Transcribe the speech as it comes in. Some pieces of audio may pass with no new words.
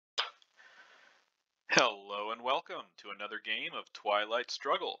Hello and welcome to another game of Twilight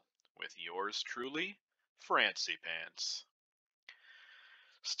Struggle with yours truly, Francie Pants.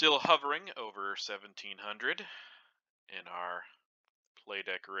 Still hovering over 1700 in our play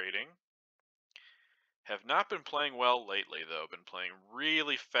decorating. Have not been playing well lately though, been playing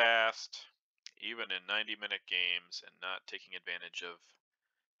really fast, even in 90-minute games, and not taking advantage of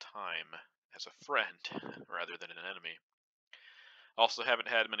time as a friend rather than an enemy. Also haven't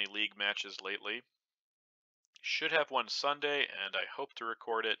had many league matches lately. Should have one Sunday, and I hope to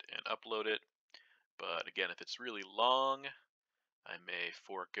record it and upload it. But again, if it's really long, I may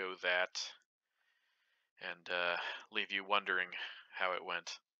forego that and leave you wondering how it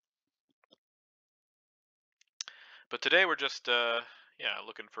went. But today we're just,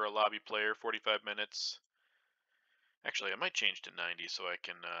 looking for a lobby player, 45 minutes. Actually, I might change to 90 so I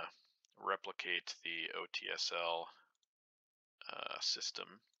can replicate the OTSL system.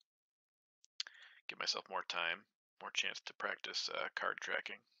 Give myself more time, more chance to practice card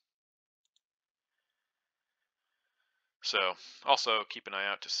tracking. So, also keep an eye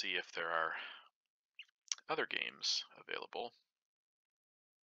out to see if there are other games available.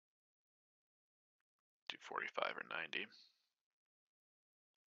 Do 45 or 90.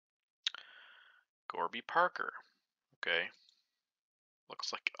 GorbyParker. Okay.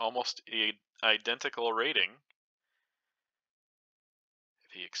 Looks like almost a identical rating.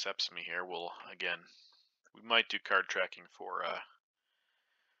 If he accepts me here, we'll, again, we might do card tracking for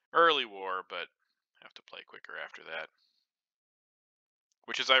early war, but have to play quicker after that.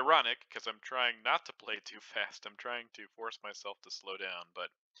 Which is ironic, because I'm trying not to play too fast. I'm trying to force myself to slow down, but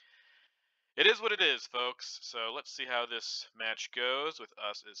it is what it is, folks. So let's see how this match goes with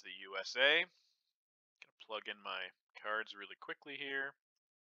us as the USA. Gonna plug in my cards really quickly here.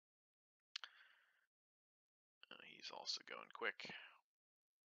 He's also going quick.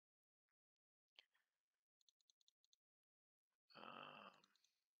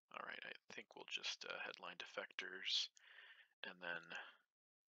 All right, I think we'll just headline Defectors and then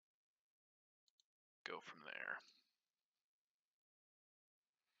go from there.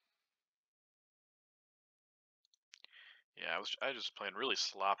 Yeah, I was playing really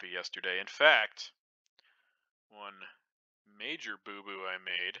sloppy yesterday. In fact, one major boo-boo I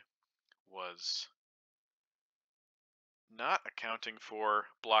made was not accounting for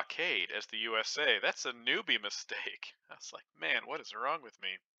blockade as the USA. That's a newbie mistake. I was like, man, what is wrong with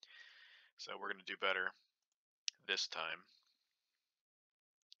me? So we're going to do better this time.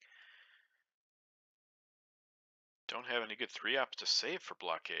 Don't have any good 3-ops to save for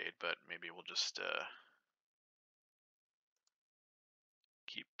blockade, but maybe we'll just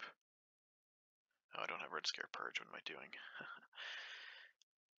keep... Oh, I don't have Red Scare Purge. What am I doing?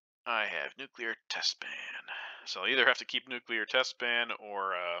 I have Nuclear Test Ban. So I'll either have to keep Nuclear Test Ban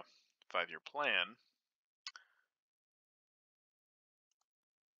or 5-year plan.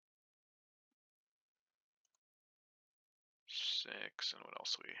 Six, and what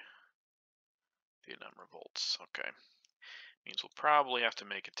else we... Vietnam Revolts. Okay. Means we'll probably have to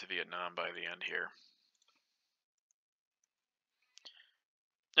make it to Vietnam by the end here.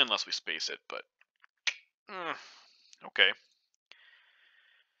 Unless we space it, but... okay.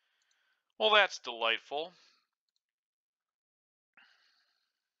 Well, that's delightful.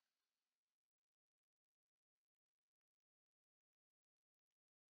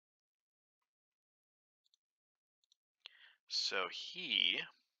 So he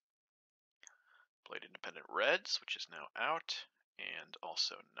played Independent Reds, which is now out, and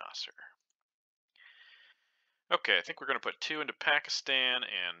also Nasser. Okay, I think we're going to put 2 into Pakistan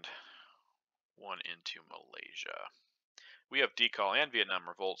and 1 into Malaysia. We have Decall and Vietnam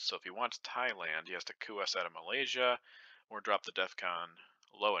Revolt, so if he wants Thailand, he has to coup us out of Malaysia or drop the DEFCON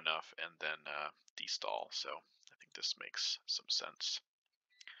low enough and then destall. So I think this makes some sense.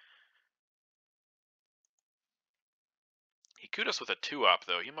 He cooed us with a 2-op,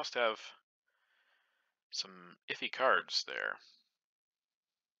 though. He must have some iffy cards there.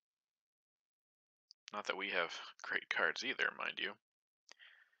 Not that we have great cards either, mind you.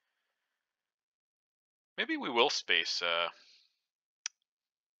 Maybe we will space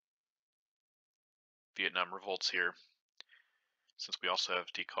Vietnam Revolts here, since we also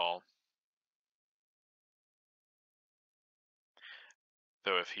have Decall.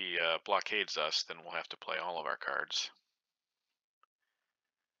 Though if he blockades us, then we'll have to play all of our cards.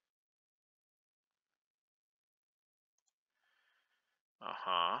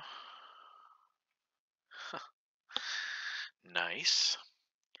 Uh-huh. Nice.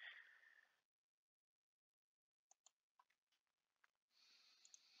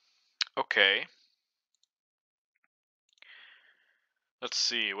 Okay. Let's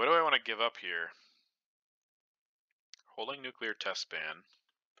see, what do I want to give up here? Holding nuclear test ban.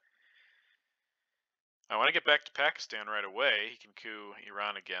 I want to get back to Pakistan right away. He can coup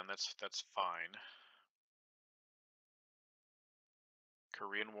Iran again. That's fine.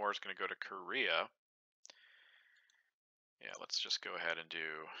 Korean War is going to go to Korea. Yeah, let's just go ahead and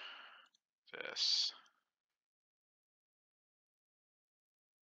do this.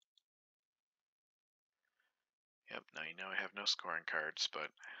 Yep, now you know I have no scoring cards, but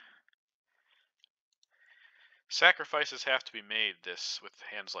sacrifices have to be made with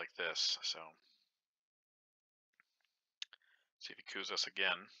hands like this, so see if he coups us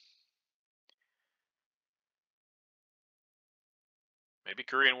again. Maybe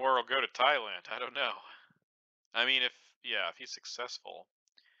Korean War will go to Thailand. I don't know. I mean, if he's successful,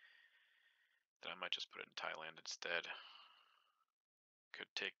 then I might just put it in Thailand instead. Could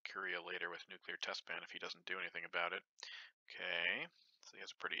take Korea later with nuclear test ban if he doesn't do anything about it. Okay, so he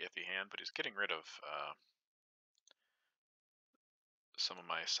has a pretty iffy hand, but he's getting rid of some of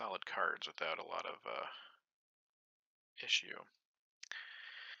my solid cards without a lot of issue.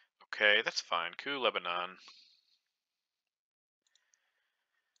 Okay, that's fine. Coup Lebanon.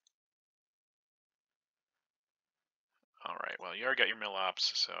 Alright, well, you already got your mill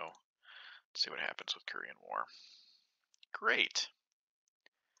ops, so let's see what happens with Korean War. Great.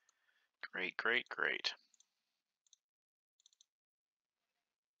 Great, great, great.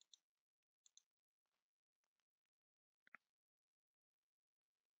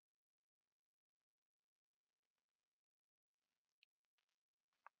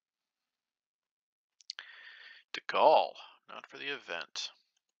 De Gaulle, not for the event.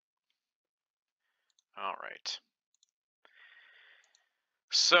 Alright.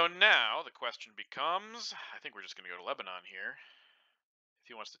 So now the question becomes, I think we're just going to go to Lebanon here. If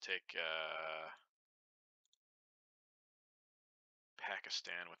he wants to take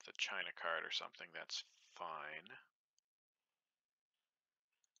Pakistan with the China card or something, that's fine.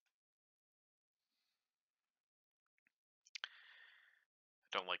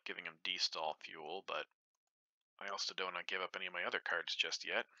 I don't like giving him D-stall fuel, but I also don't want to give up any of my other cards just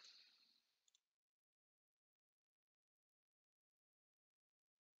yet.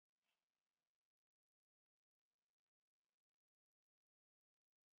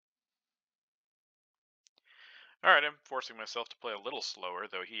 Alright, I'm forcing myself to play a little slower,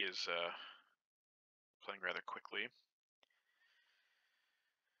 though he is playing rather quickly.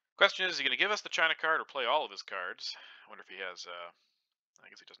 Question is he going to give us the China card or play all of his cards? I wonder if he has, I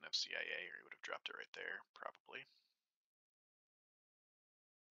guess he doesn't have CIA, or he would have dropped it right there, probably.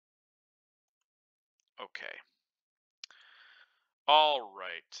 Okay.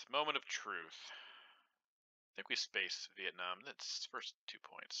 Alright, moment of truth. I think we space Vietnam. That's first 2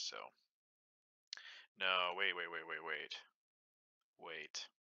 points, so. No, wait. Wait.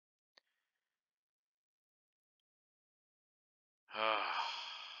 I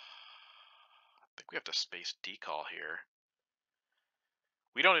think we have to space decall here.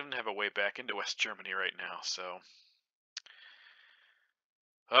 We don't even have a way back into West Germany right now, so.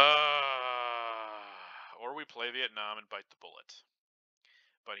 Or we play Vietnam and bite the bullet.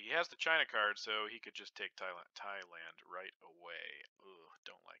 But he has the China card, so he could just take Thailand right away. Ugh,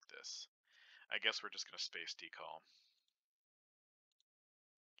 don't like this. I guess we're just going to space decall.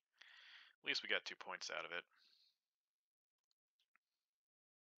 At least we got 2 points out of it.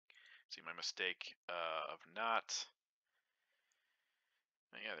 See my mistake of not.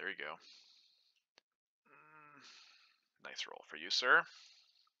 Yeah, there you go. Nice roll for you, sir.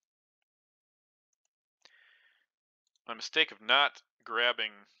 My mistake of not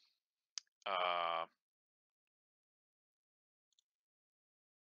grabbing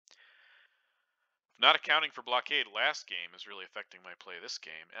not accounting for blockade last game is really affecting my play this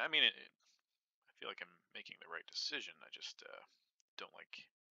game. I mean, I feel like I'm making the right decision. I just don't like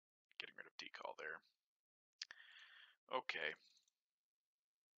getting rid of decall there. Okay.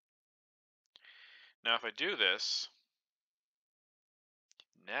 Now if I do this,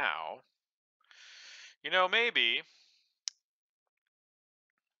 now, maybe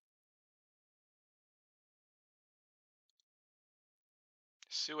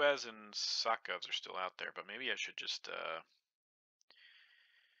Suez and Sakovs are still out there, but maybe I should just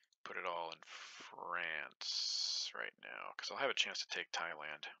put it all in France right now, because I'll have a chance to take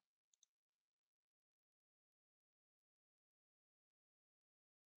Thailand.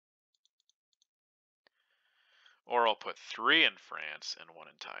 Or I'll put 3 in France and 1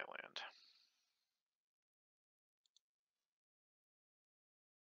 in Thailand.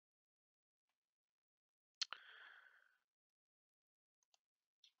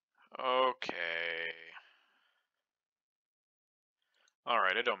 Okay.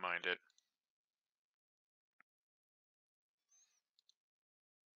 Alright, I don't mind it.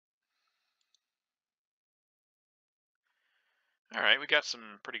 All right, we got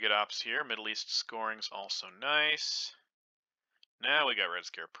some pretty good ops here. Middle East scoring's also nice. Now we got Red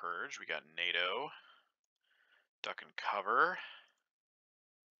Scare Purge. We got NATO, Duck and Cover,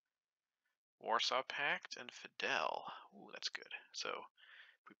 Warsaw Pact, and Fidel. Ooh, that's good. So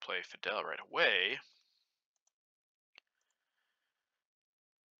if we play Fidel right away,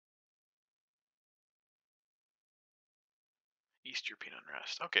 East European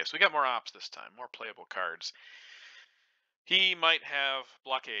Unrest. Okay, so we got more ops this time, more playable cards. He might have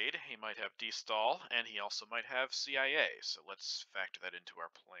Blockade, he might have Destall, and he also might have CIA. So let's factor that into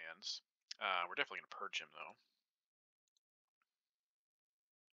our plans. We're definitely going to purge him, though.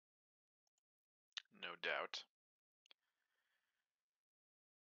 No doubt.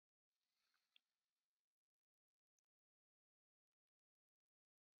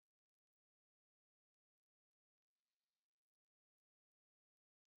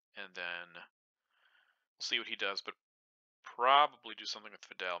 And then we'll see what he does, but probably do something with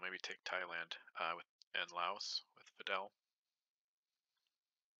Fidel. Maybe take Thailand and Laos with Fidel.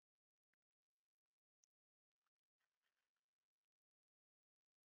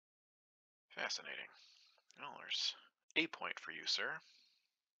 Fascinating. Well, there's a point for you, sir.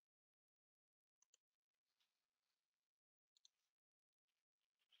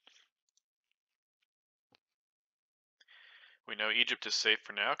 We know Egypt is safe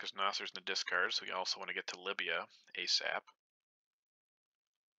for now because Nasser's in the discard, so we also want to get to Libya ASAP.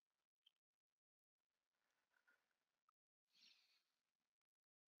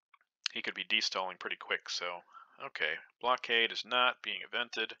 He could be destalling pretty quick, so okay. Blockade is not being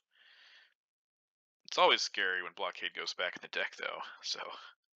evented. It's always scary when Blockade goes back in the deck, though, so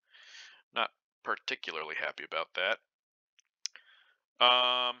not particularly happy about that.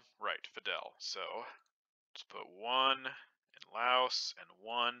 Right, Fidel. So let's put 1 in Laos and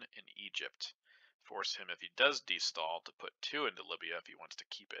 1 in Egypt. Force him, if he does destall, to put 2 into Libya if he wants to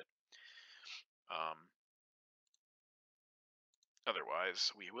keep it.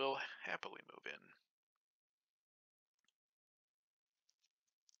 Otherwise, we will happily move in.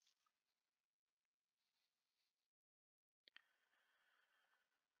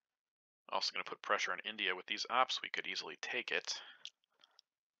 Also going to put pressure on India with these ops. We could easily take it.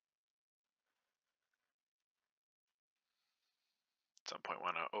 At some point,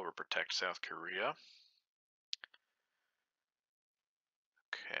 want to overprotect South Korea.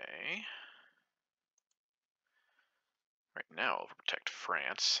 Okay. Right now, overprotect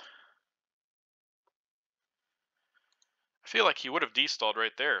France. I feel like he would have destalled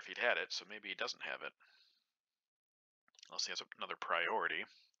right there if he'd had it, so maybe he doesn't have it. Unless he has another priority.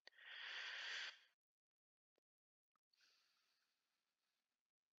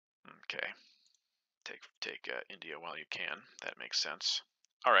 Okay. Take India while you can. That makes sense.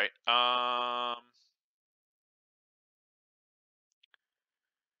 All right. I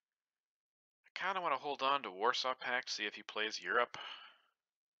kind of want to hold on to Warsaw Pact, see if he plays Europe.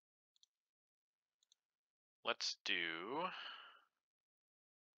 Let's do...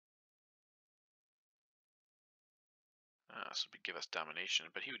 this would give us domination,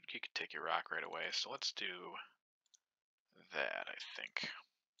 but he could take Iraq right away. So let's do that, I think.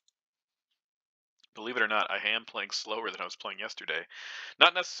 Believe it or not, I am playing slower than I was playing yesterday.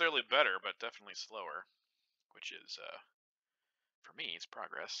 Not necessarily better, but definitely slower, which is, for me, it's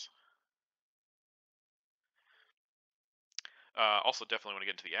progress. Also, definitely want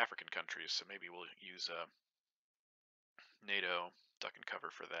to get into the African countries, so maybe we'll use NATO duck and cover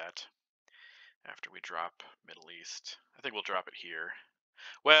for that after we drop Middle East. I think we'll drop it here.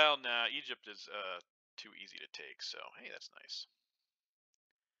 Well, nah, Egypt is too easy to take, so hey, that's nice.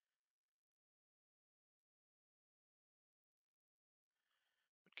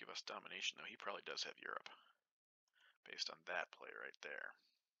 Would give us domination, though. He probably does have Europe, based on that play right there.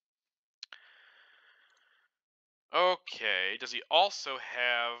 Okay, does he also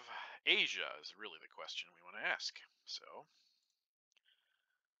have Asia is really the question we want to ask. So,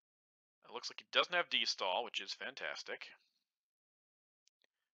 it looks like he doesn't have D-stall, which is fantastic.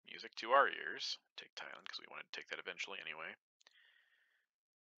 Music to our ears. Take Thailand, because we wanted to take that eventually anyway.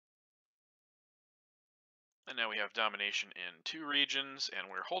 And now we have domination in 2 regions,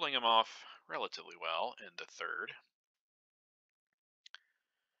 and we're holding him off relatively well in the 3rd.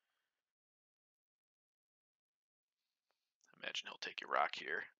 Imagine he'll take Iraq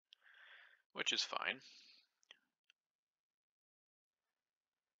here, which is fine.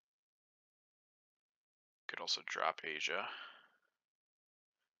 Could also drop Asia.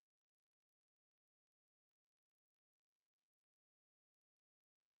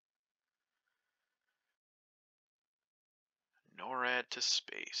 NORAD to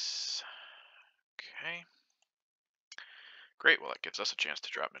space. Okay. Great, well that gives us a chance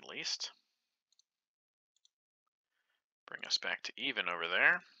to drop Middle East. Bring us back to even over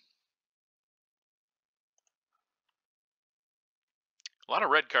there. A lot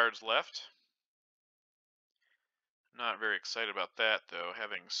of red cards left. Not very excited about that, though,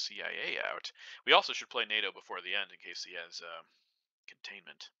 having CIA out. We also should play NATO before the end in case he has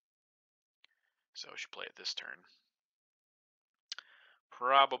containment. So we should play it this turn.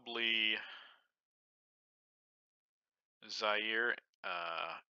 Probably Zaire,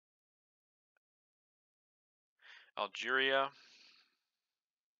 Algeria.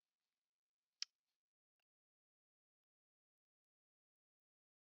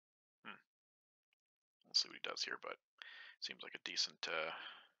 We'll see what he does here, but seems like a decent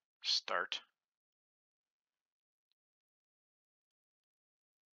start.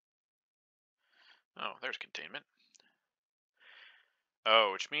 Oh, there's containment. Oh,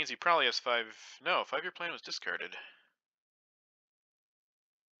 which means he probably has No, 5-year plan was discarded.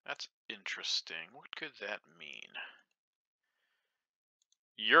 That's interesting. What could that mean?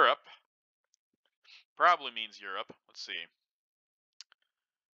 Europe. Probably means Europe. Let's see.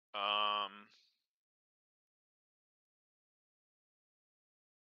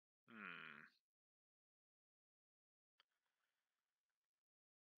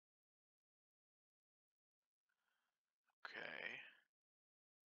 Okay.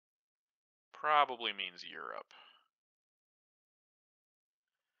 Probably means Europe.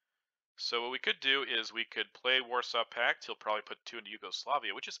 So what we could do is we could play Warsaw Pact. He'll probably put 2 into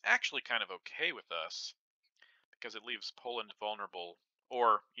Yugoslavia, which is actually kind of okay with us because it leaves Poland vulnerable,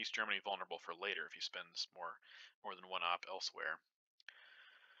 or East Germany vulnerable for later if he spends more than 1 op elsewhere.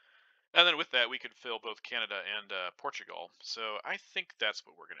 And then with that, we could fill both Canada and Portugal. So I think that's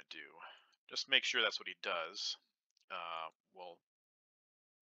what we're going to do. Just make sure that's what he does. We'll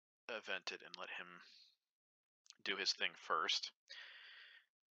event it and let him do his thing first.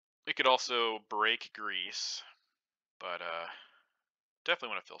 We could also break Greece, but definitely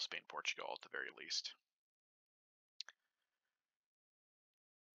want to fill Spain, Portugal at the very least.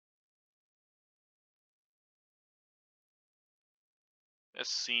 This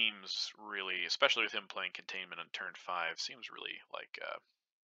seems really, especially with him playing containment on turn 5, seems really like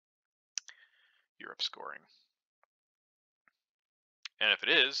Europe scoring. And if it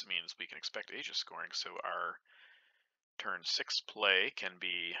is, it means we can expect Asia scoring, so our turn 6 play can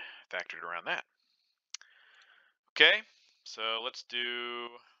be factored around that. Okay, so let's do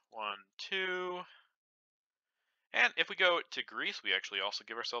 1, 2. And if we go to Greece, we actually also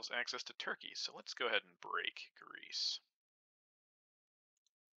give ourselves access to Turkey. So let's go ahead and break Greece.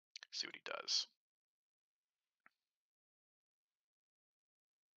 See what he does.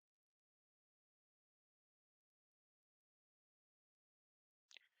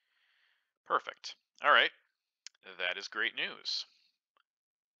 Perfect. All right. That is great news.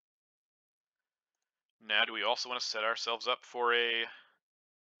 Now, do we also want to set ourselves up for a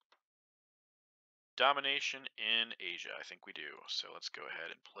domination in Asia? I think we do. So let's go ahead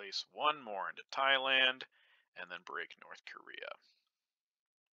and place 1 more into Thailand and then break North Korea.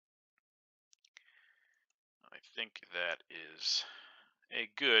 I think that is a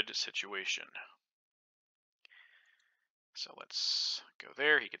good situation. So let's go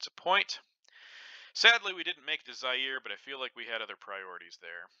there. He gets a point. Sadly, we didn't make the Zaire, but I feel like we had other priorities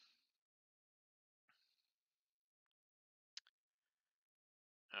there.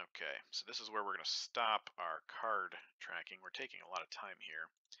 Okay, so this is where we're going to stop our card tracking. We're taking a lot of time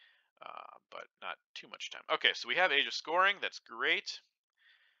here, but not too much time. Okay, so we have Asia scoring. That's great.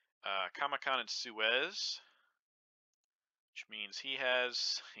 Kamakan and Suez, which means he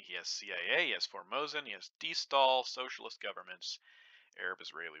has CIA, he has Formosan, he has Destall, socialist governments,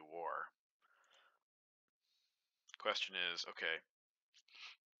 Arab-Israeli war. Question is, okay,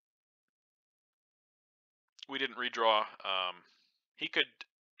 we didn't redraw. He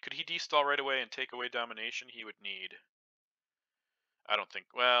could he destall right away and take away domination? He would need, I don't think,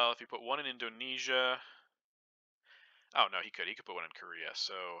 well, if he put 1 in Indonesia, oh no, he could put 1 in Korea.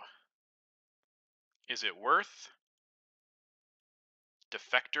 So is it worth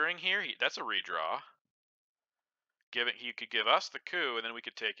defectoring here? That's a redraw. He could give us the coup, and then we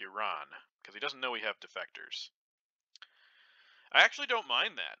could take Iran, because he doesn't know we have defectors. I actually don't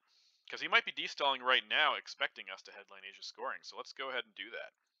mind that, because he might be destalling right now, expecting us to headline Asia scoring. So let's go ahead and do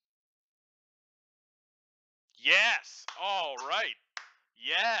that. Yes! All right.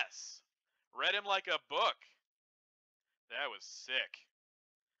 Yes! Read him like a book. That was sick.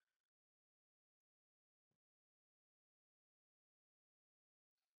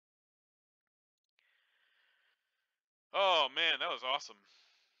 Oh man, that was awesome.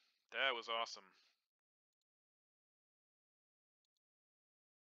 That was awesome.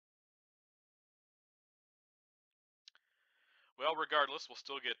 Well, regardless, we'll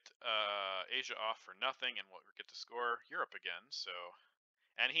still get Asia off for nothing, and we'll get to score Europe again. So,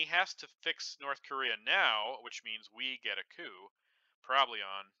 and he has to fix North Korea now, which means we get a coup, probably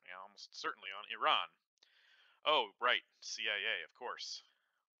on, almost certainly on Iran. Oh, right, CIA, of course.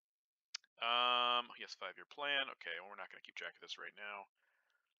 He has 5-year plan. Okay, well, we're not going to keep track of this right now.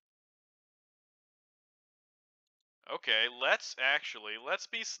 Okay, let's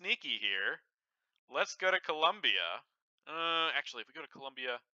be sneaky here. Let's go to Colombia. Actually, if we go to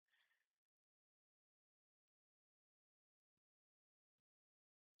Colombia,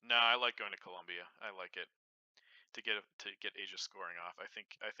 no, I like going to Colombia. I like it to get Asia scoring off. I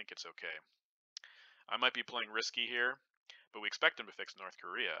think it's okay. I might be playing risky here, but we expect him to fix North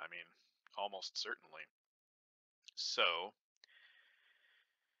Korea. I mean, almost certainly. So,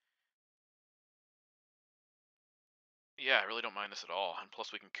 yeah, I really don't mind this at all. And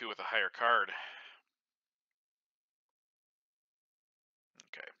plus, we can coup with a higher card.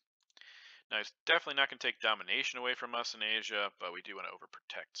 Okay. Now, he's definitely not going to take domination away from us in Asia, but we do want to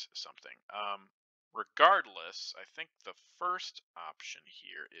overprotect something. Regardless, I think the first option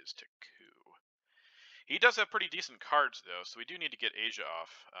here is to coup. He does have pretty decent cards, though, so we do need to get Asia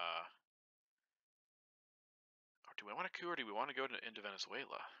off. Or do we want to coup, or do we want to go into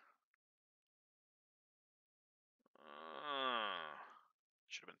Venezuela?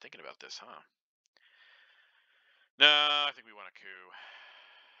 Should have been thinking about this, huh? No, I think we want a coup.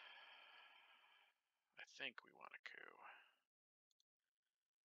 I think we want a coup.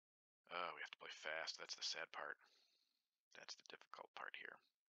 Oh, we have to play fast. That's the sad part. That's the difficult part here.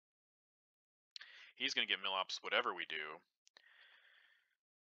 He's going to get mill-ops whatever we do.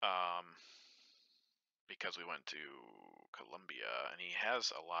 Because we went to Colombia, and he has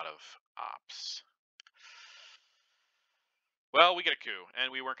a lot of ops. Well, we get a coup, and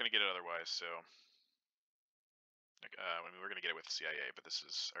we weren't going to get it otherwise, so... I mean, we're going to get it with the CIA, but this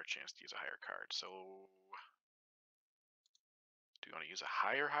is our chance to use a higher card, so... Do we want to use a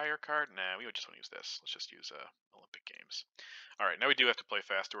higher card? Nah, we would just want to use this. Let's just use Olympic Games. All right, now we do have to play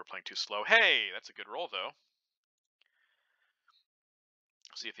faster. We're playing too slow. Hey, that's a good roll, though.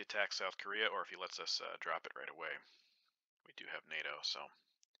 See if he attacks South Korea or if he lets us drop it right away. We do have NATO, so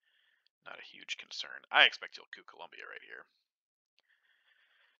not a huge concern. I expect he'll coup Colombia right here.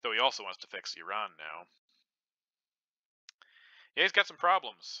 Though he also wants to fix Iran now. Yeah, he's got some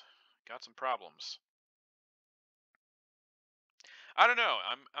problems. I don't know.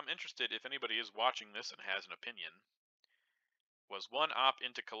 I'm interested if anybody is watching this and has an opinion. Was one op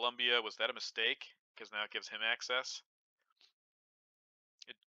into Colombia, was that a mistake? Because now it gives him access?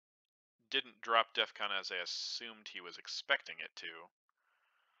 It didn't drop DEFCON as I assumed he was expecting it to.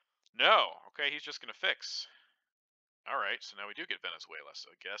 No. Okay, he's just going to fix. Alright, so now we do get Venezuela, so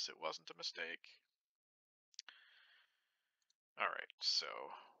I guess it wasn't a mistake. Alright, so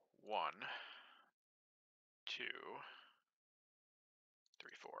 1, 2,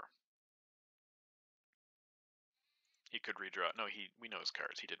 3, 4. He could redraw. No, we know his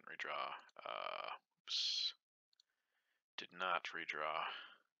cards. He didn't redraw. Oops. Did not redraw.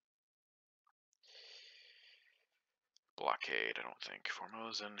 Blockade, I don't think.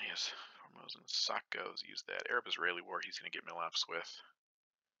 Formosan, he has Formosan. Sakos, use that. Arab-Israeli war, he's going to get mill-ops with.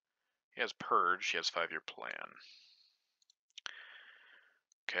 He has Purge, he has 5-year plan.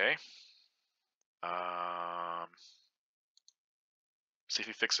 Okay. See if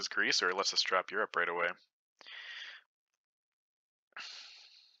he fixes Greece or he lets us drop Europe right away.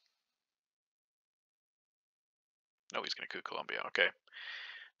 No, he's going to coup Colombia. Okay.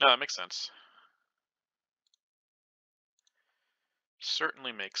 No, that makes sense.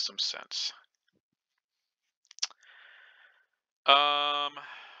 Certainly makes some sense.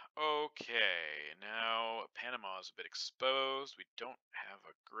 Okay, now Panama is a bit exposed. We don't have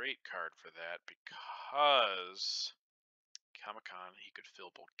a great card for that because Kamakan, he could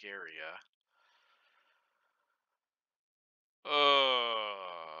fill Bulgaria.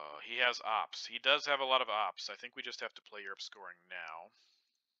 He has ops. He does have a lot of ops. I think we just have to play Europe scoring now.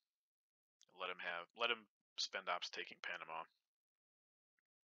 Let him spend ops taking Panama.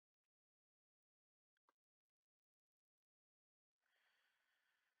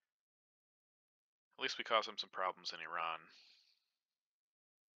 At least we caused him some problems in Iran.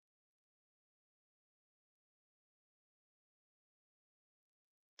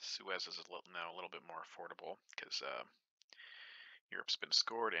 Suez is now a little bit more affordable because Europe's been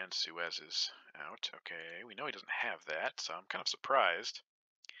scored and Suez is out. Okay, we know he doesn't have that, so I'm kind of surprised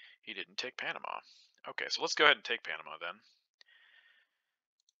he didn't take Panama. Okay, so let's go ahead and take Panama then.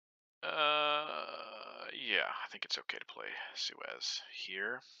 Yeah, I think it's okay to play Suez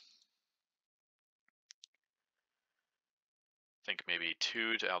here. think maybe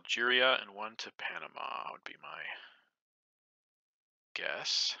 2 to Algeria and 1 to Panama would be my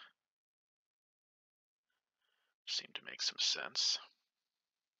guess. Seemed to make some sense.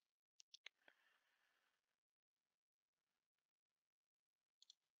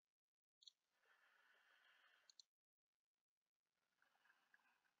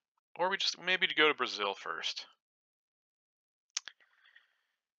 Or we just maybe to go to Brazil first.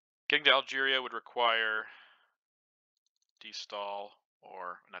 Getting to Algeria would require destall,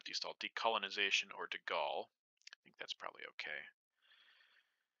 or not destall, decolonization or de Gaulle. I think that's probably okay.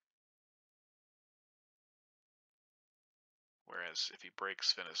 Whereas if he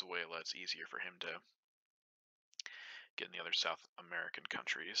breaks Venezuela, it's easier for him to get in the other South American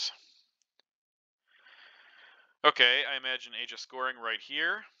countries. Okay, I imagine age of scoring right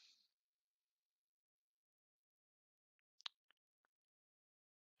here.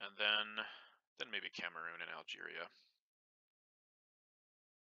 And then maybe Cameroon and Algeria.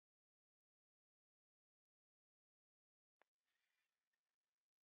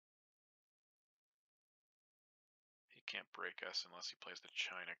 He can't break us unless he plays the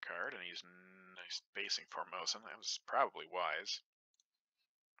China card, and he's basing Formosan. That was probably wise.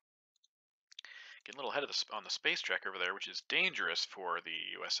 Getting a little ahead of on the space track over there, which is dangerous for the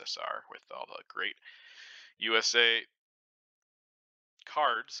USSR with all the great USA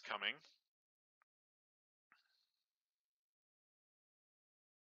cards coming.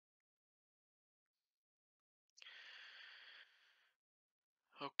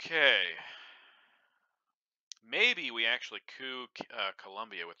 Okay. Maybe we actually coup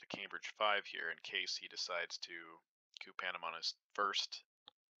Colombia with the Cambridge 5 here in case he decides to coup Panama on his first.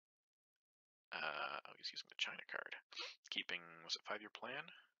 Oh, he's using the China card. Keeping, was it 5-year plan?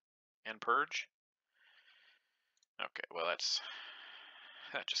 And purge? Okay, well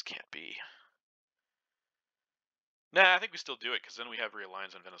that just can't be. Nah, I think we still do it, because then we have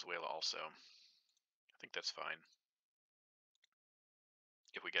realigns on Venezuela also. I think that's fine.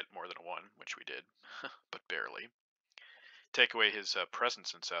 If we get more than a 1, which we did, but barely. Take away his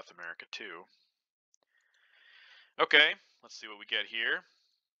presence in South America, too. Okay, let's see what we get here.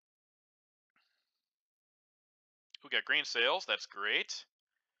 We got grain sales, that's great.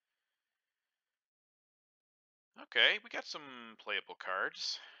 Okay, we got some playable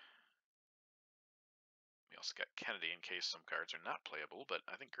cards. We also got Kennedy in case some cards are not playable, but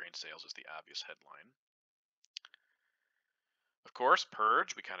I think grain sales is the obvious headline. Of course,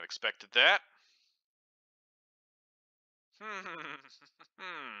 purge, we kind of expected that.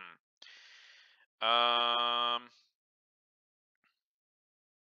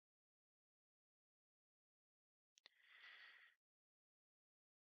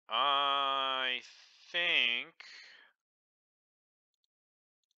 I think.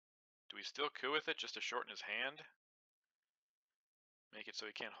 Do we still coup with it just to shorten his hand? Make it so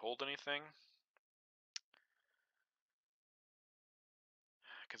he can't hold anything?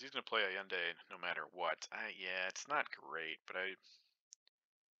 Because he's going to play Allende no matter what. Yeah, it's not great, but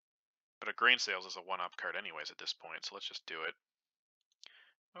a grain sales is a one-up card anyways at this point, so let's just do it.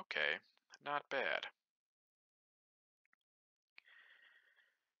 Okay, not bad.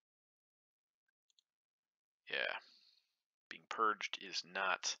 Yeah, being purged is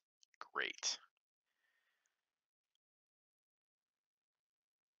not great.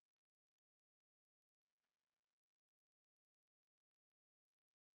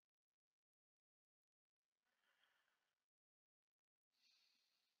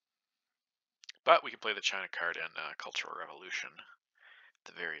 But we can play the China card and Cultural Revolution,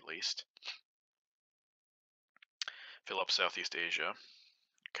 at the very least. Fill up Southeast Asia.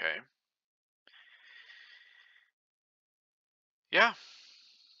 Okay. Yeah.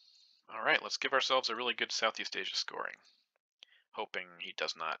 All right, let's give ourselves a really good Southeast Asia scoring. Hoping he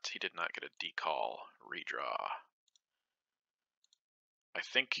did not get a decall redraw. I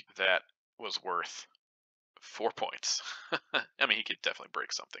think that was worth 4 points. I mean, he could definitely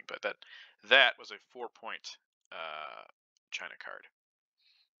break something, but that was a 4-point China card.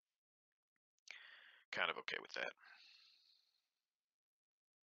 Kind of okay with that.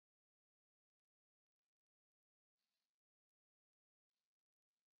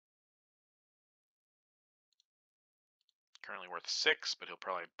 Currently worth 6, but he'll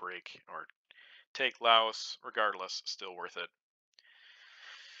probably break or take Laos. Regardless, still worth it.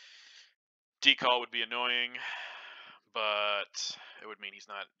 Decall would be annoying, but it would mean he's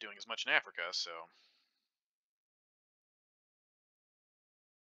not doing as much in Africa, so.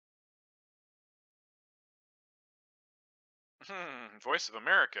 Voice of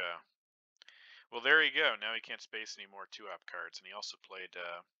America. Well, there you go. Now he can't space any more 2-op cards, and he also played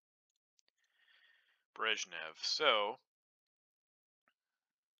Brezhnev. So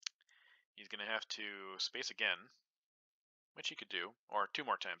going to have to space again, which he could do, or 2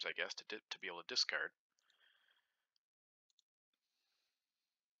 more times, I guess, to be able to discard.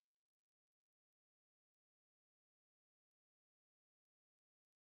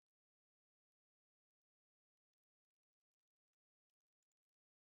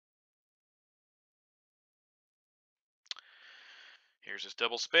 Here's his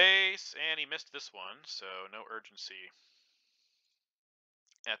double space, and he missed this one, so no urgency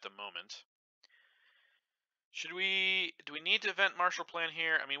at the moment. Do we need to event Marshall Plan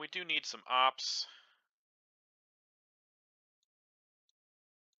here? I mean, we do need some ops.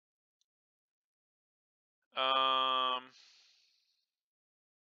 Well,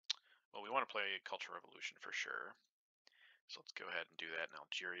 we want to play Cultural Revolution for sure. So let's go ahead and do that in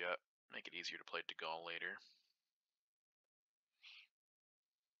Algeria. Make it easier to play De Gaulle later.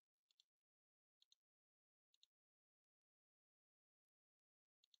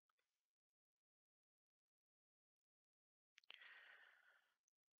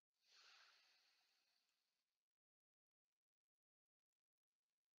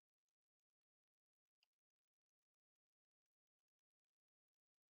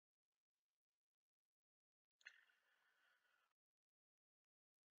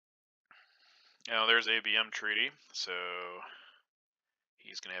 Now there's ABM treaty, so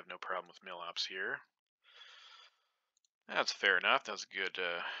he's going to have no problem with mill ops here. That's fair enough. That was a good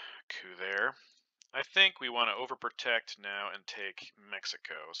coup there. I think we want to overprotect now and take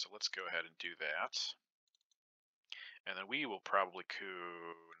Mexico, so let's go ahead and do that. And then we will probably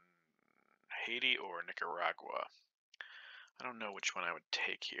coup Haiti or Nicaragua. I don't know which one I would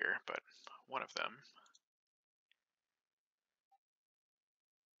take here, but one of them.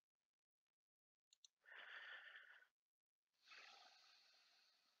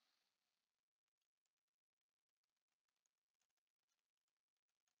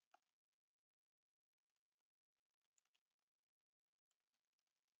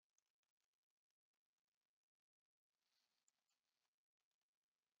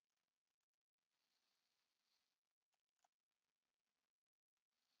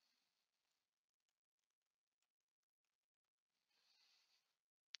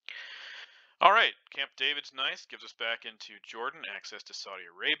 All right, Camp David's nice. Gives us back into Jordan, access to Saudi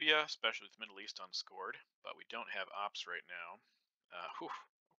Arabia, especially with the Middle East unscored. But we don't have ops right now.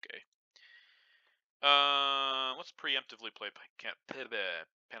 Okay. Let's preemptively play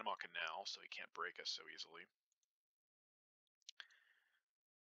Panama Canal so he can't break us so easily.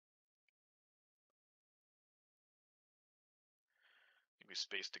 Maybe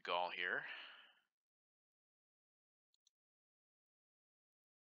space De Gaulle here.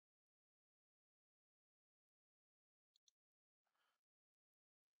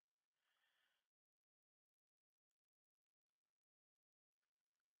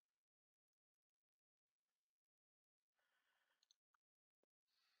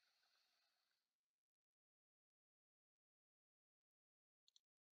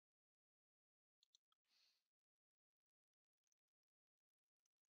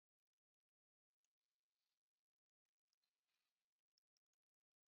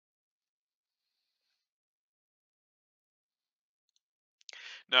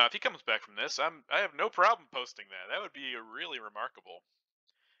 Now, if he comes back from this, I have no problem posting that. That would be really remarkable.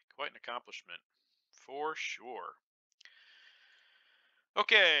 Quite an accomplishment, for sure.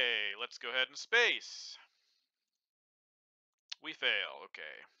 Okay, let's go ahead and space. We fail,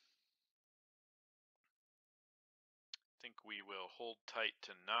 okay. Think we will hold tight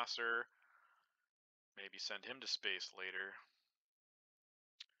to Nasser. Maybe send him to space later.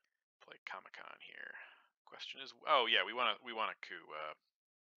 Play Comic-Con here. Question is, oh yeah, we want to coup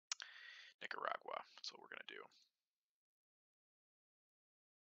Nicaragua. That's what we're gonna do.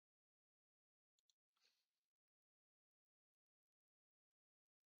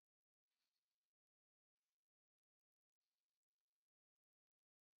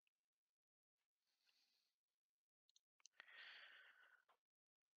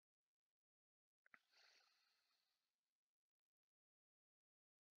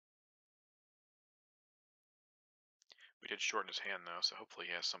 We did shorten his hand though, so hopefully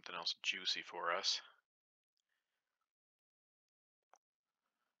he has something else juicy for us.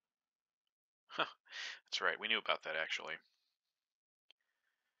 Huh, that's right, we knew about that actually.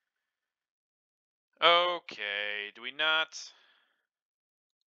 Okay, do we not?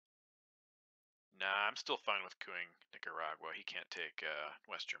 Nah, I'm still fine with cooing Nicaragua. He can't take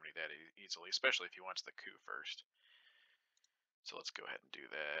West Germany that easily, especially if he wants the coup first. So let's go ahead and do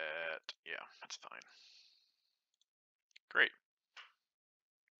that. Yeah, that's fine. Great.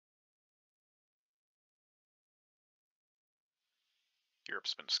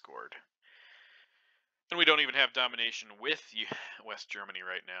 Europe's been scored. And we don't even have domination with West Germany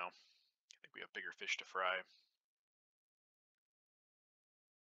right now. I think we have bigger fish to fry.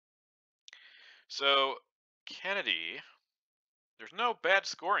 So, Kennedy, there's no bad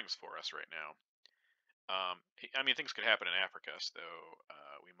scorings for us right now. I mean, things could happen in Africa, so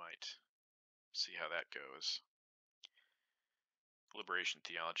we might see how that goes. Liberation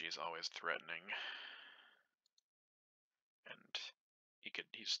theology is always threatening. And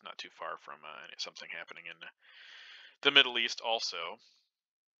he's not too far from something happening in the Middle East also.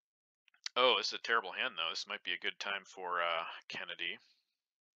 Oh, this is a terrible hand, though. This might be a good time for Kennedy.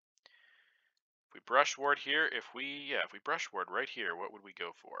 If we brush ward here, if we brush ward right here, what would we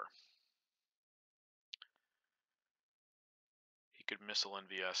go for? He could missile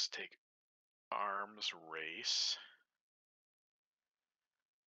envy us, take arms race.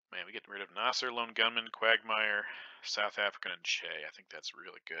 Man, we get rid of Nasser, Lone Gunman, Quagmire, South African, and Che. I think that's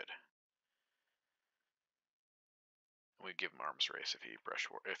really good. We give him arms race if he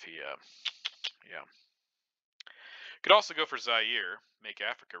yeah. Could also go for Zaire, make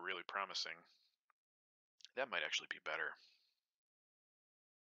Africa really promising. That might actually be better.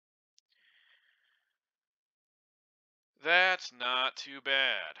 That's not too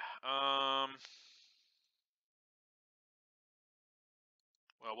bad.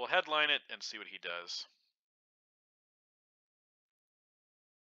 Well, we'll headline it and see what he does.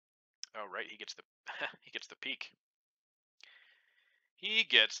 Oh, right, he gets the he gets the peak. He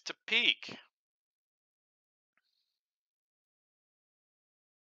gets to peak.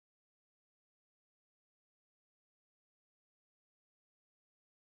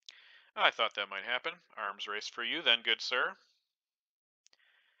 I thought that might happen. Arms race for you then, good sir.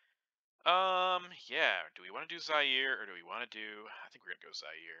 Yeah. Do we want to do Zaire or do we want to do? I think we're gonna go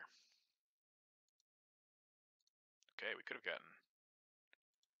Zaire. Okay, we could have gotten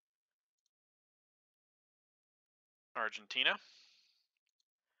Argentina.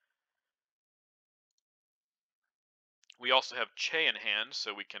 We also have Che in hand,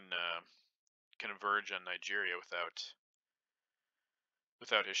 so we can converge on Nigeria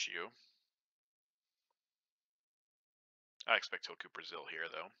without issue. I expect Hoku Brazil here,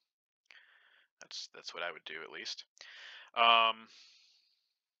 though. That's what I would do at least.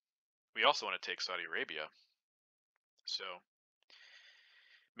 We also want to take Saudi Arabia, so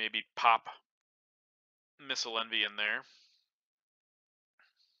maybe pop Missile Envy in there.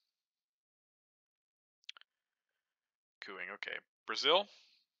 Cooing, okay. Brazil?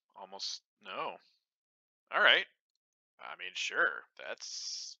 Almost no. All right. I mean, sure.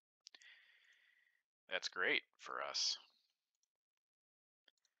 That's great for us.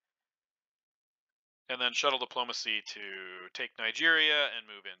 And then shuttle diplomacy to take Nigeria and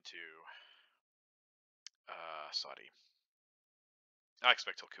move into Saudi. I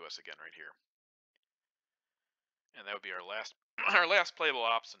expect he'll coup us again right here. And that would be our last our last playable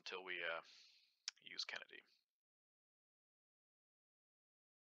ops until we use Kennedy.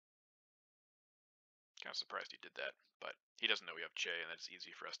 Kind of surprised he did that, but he doesn't know we have Che, and it's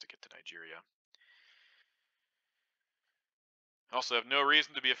easy for us to get to Nigeria. Also have no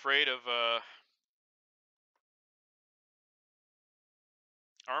reason to be afraid of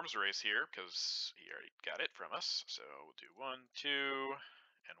arms race here, because he already got it from us. So we'll do 1, 2,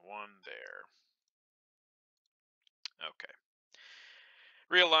 and 1 there. Okay.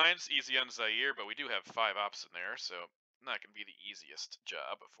 Realigns, easy on Zaire, but we do have 5 ops in there, so not going to be the easiest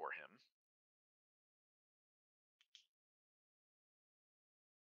job for him.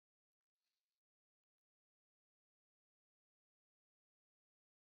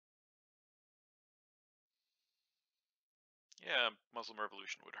 Yeah, Muslim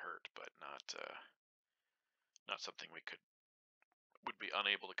Revolution would hurt, but not something would be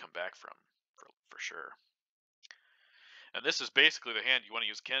unable to come back from for sure. And this is basically the hand you want to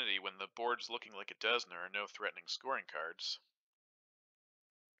use Kennedy when the board's looking like it does and there are no threatening scoring cards.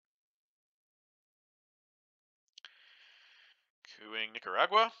 Cooing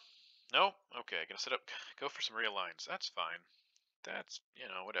Nicaragua? No? Okay, gonna go for some realigns. That's fine. That's,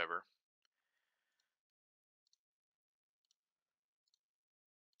 whatever.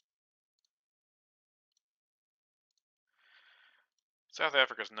 South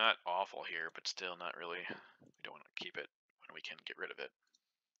Africa's not awful here, but still not really. We don't want to keep it when we can get rid of it.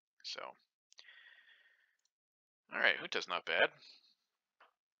 So, alright, Junta's not bad.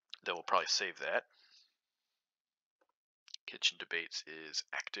 Though we'll probably save that. Kitchen Debates is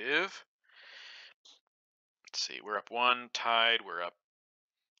active. Let's see, we're up 1, tied, we're up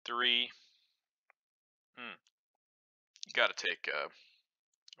 3. You gotta take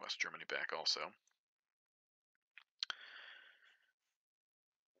West Germany back also.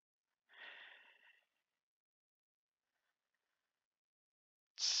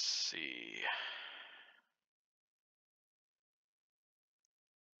 see.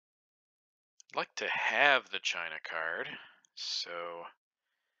 I'd like to have the China card, so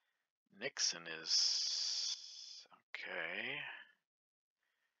Nixon is okay.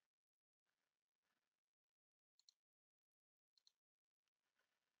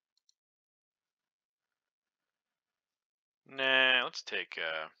 Nah, let's take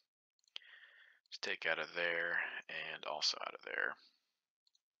out of there and also out of there.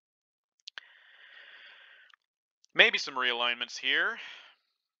 Maybe some realignments here.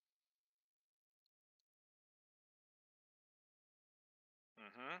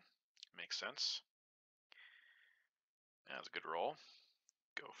 Makes sense. That was a good roll.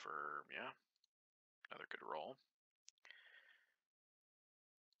 Go for, yeah, another good roll.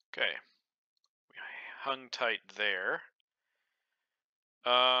 Okay. We hung tight there.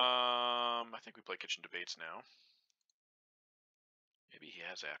 I think we play Kitchen Debates now. Maybe he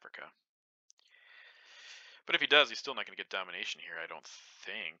has Africa. But if he does, he's still not going to get domination here, I don't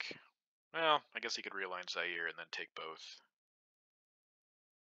think. Well, I guess he could realign Zaire and then take both.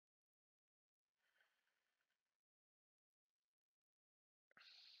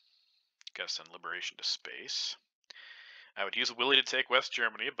 Gotta send Liberation to space. I would use Willie to take West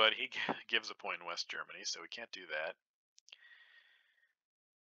Germany, but he gives a point in West Germany, so we can't do that.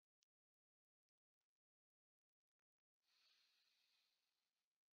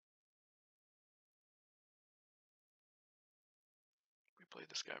 We played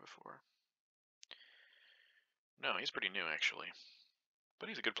this guy before. No, he's pretty new, actually. But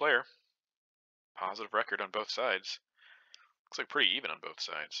he's a good player. Positive record on both sides. Looks like pretty even on both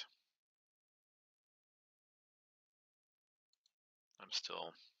sides. I'm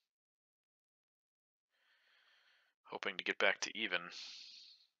still hoping to get back to even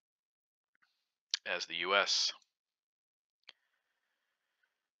as the US.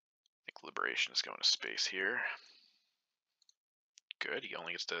 I think Liberation is going to space here. Good, he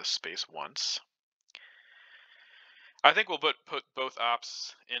only gets to space once. I think we'll put both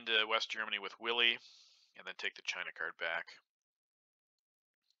ops into West Germany with Willie, and then take the China card back.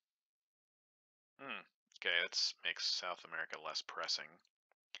 Okay, that makes South America less pressing.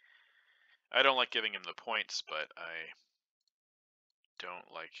 I don't like giving him the points, but I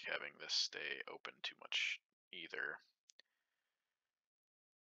don't like having this stay open too much either.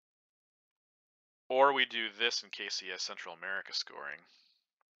 Or we do this in case he has Central America scoring.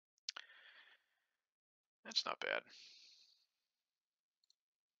 That's not bad.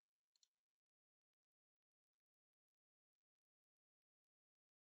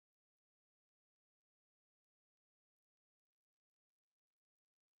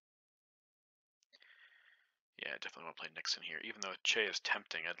 Yeah, I definitely want to play Nixon here. Even though Che is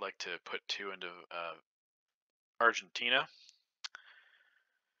tempting, I'd like to put 2 into Argentina.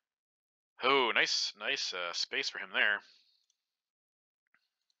 Oh, nice space for him there.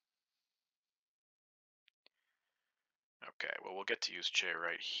 Okay, well, we'll get to use Che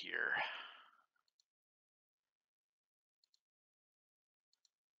right here.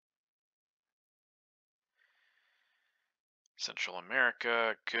 Central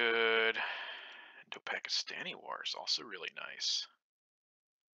America, good. Indo-Pakistani War is also really nice.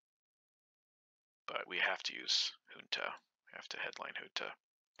 But we have to use Junta. We have to headline Junta.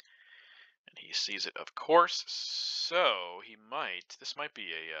 And he sees it, of course, so he might. This might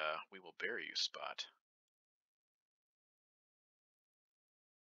be a we will bury you spot.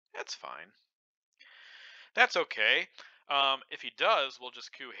 That's fine. That's okay. If he does, we'll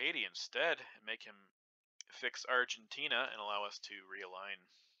just coup Haiti instead and make him fix Argentina and allow us to realign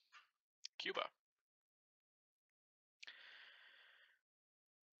Cuba.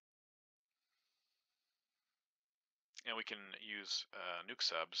 And we can use nuke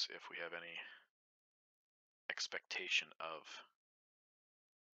subs if we have any expectation of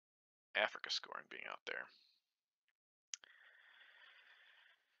Africa scoring being out there.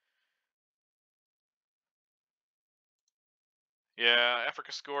 Yeah,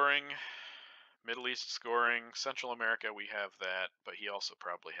 Africa scoring, Middle East scoring, Central America, we have that, but he also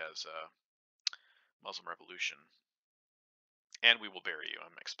probably has Muslim Revolution. And we will bury you.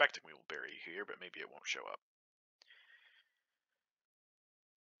 I'm expecting we will bury you here, but maybe it won't show up.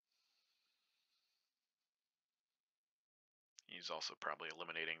 He's also probably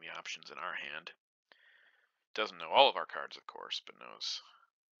eliminating the options in our hand. Doesn't know all of our cards, of course, but knows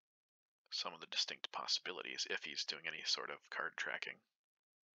some of the distinct possibilities if he's doing any sort of card tracking.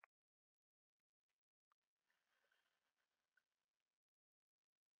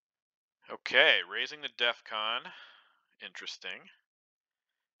 Okay, raising the DEFCON. Interesting.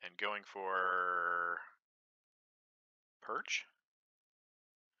 And going for Purge?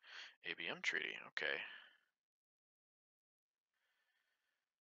 ABM treaty, okay.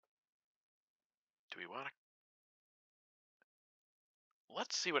 Do we want to...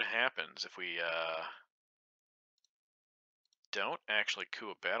 Let's see what happens if we don't actually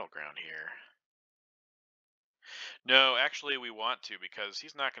coup a battleground here. No, actually we want to, because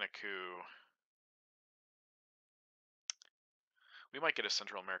he's not going to coup. We might get a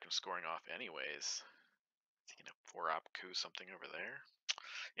Central American scoring off anyways. Is he going to 4-op coup something over there?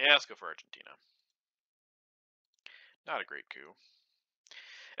 Yeah, let's go for Argentina. Not a great coup.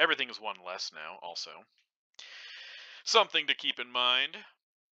 Everything is one less now, also. Something to keep in mind.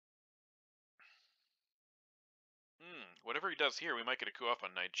 Whatever he does here, we might get a coup off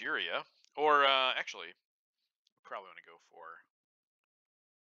on Nigeria. Or, actually, probably want to go for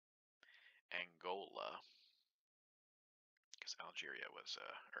Angola. Because Algeria was,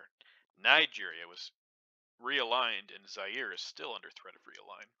 or Nigeria was realigned, and Zaire is still under threat of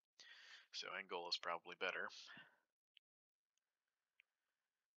realign. So Angola is probably better.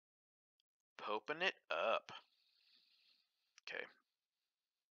 Poping it up. Okay.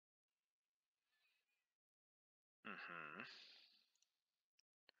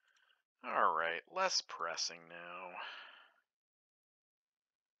 Alright, less pressing now.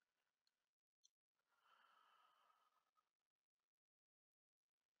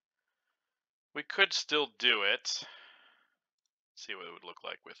 We could still do it. See what it would look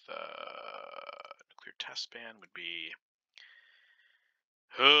like with nuclear test ban would be...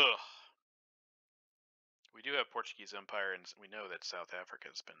 Ugh. We do have Portuguese Empire, and we know that South Africa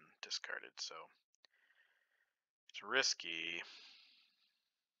has been discarded, so it's risky.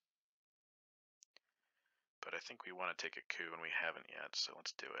 But I think we want to take a coup, and we haven't yet, so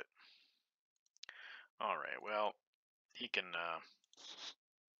let's do it. Alright, well, he can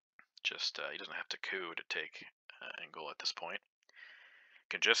just, he doesn't have to coup to take Angola at this point. He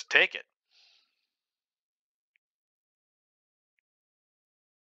can just take it.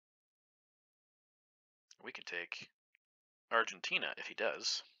 We can take Argentina if he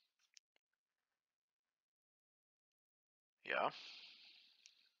does. Yeah.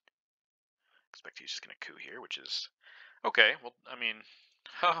 Expect he's just going to coup here, which is... Okay, well, I mean...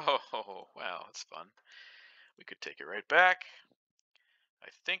 Oh, wow, that's fun. We could take it right back. I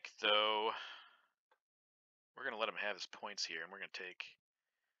think, though, we're going to let him have his points here, and we're going to take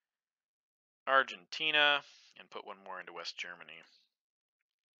Argentina and put one more into West Germany.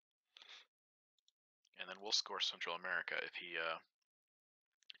 And then we'll score Central America if he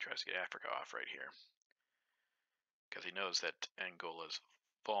tries to get Africa off right here. Because he knows that Angola's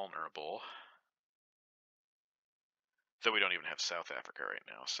vulnerable. Though we don't even have South Africa right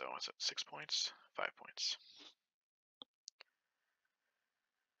now, so is it 6 points? 5 points.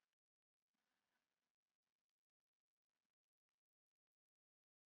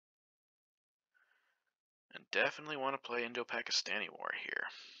 And definitely want to play Indo-Pakistani War here.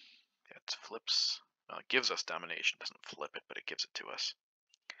 That flips. Well, it gives us domination. It doesn't flip it, but it gives it to us.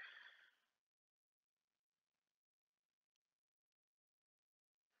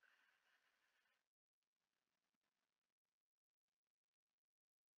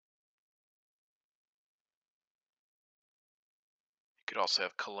 You could also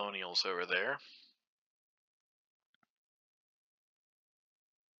have colonials over there.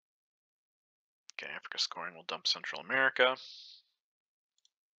 Okay, Africa scoring will dump Central America.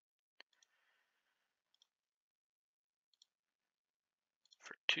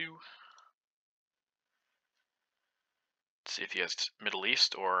 For 2. Let's see if he has Middle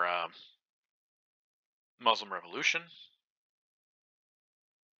East or Muslim Revolution.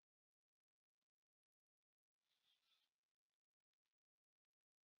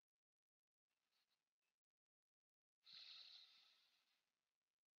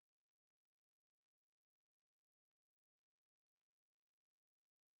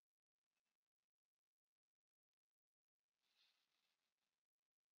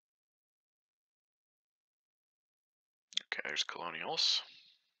 Okay, there's colonials.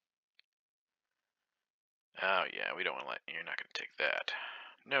 Oh yeah, we don't want to let... You're not going to take that.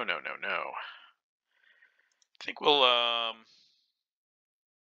 No, no, no, no. I think we'll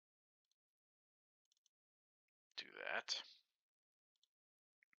do that.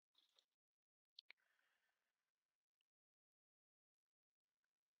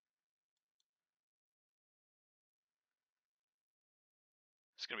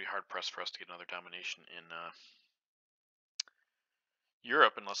 It's going to be hard pressed for us to get another domination in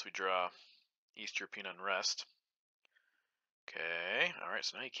Europe unless we draw East European unrest. Okay, alright,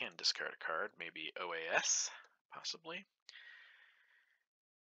 so now you can discard a card. Maybe OAS, possibly.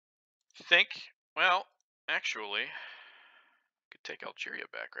 Think, well, actually, Could take Algeria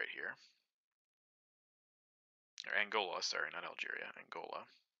back right here. Or Angola, sorry, not Algeria, Angola.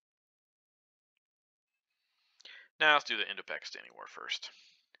 Now let's do the Indo-Pakistani War first.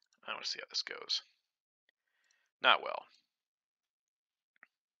 I want to see how this goes. Not well.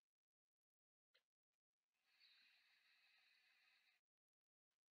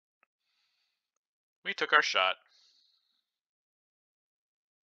 We took our shot.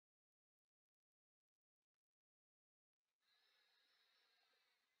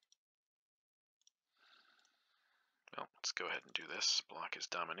 Well, let's go ahead and do this. Block his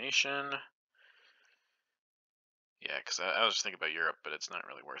domination. Yeah, because I was just thinking about Europe, but it's not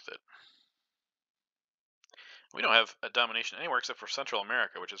really worth it. We don't have a domination anywhere except for Central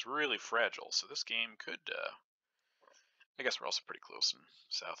America, which is really fragile. So this game could, I guess we're also pretty close in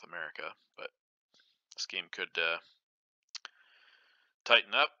South America, but this game could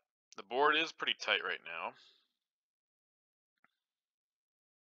tighten up. The board is pretty tight right now.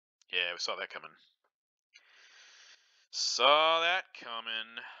 Yeah, we saw that coming. Saw that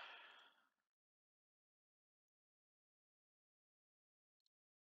coming.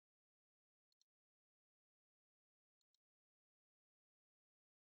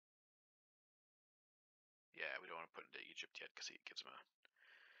 Yeah, we don't want to put into Egypt yet because he gives him an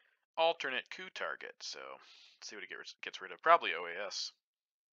alternate coup target. So let's see what he gets rid of. Probably OAS.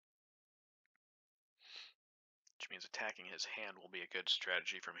 Which means attacking his hand will be a good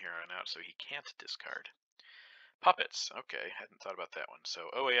strategy from here on out so he can't discard. Puppets. Okay, hadn't thought about that one. So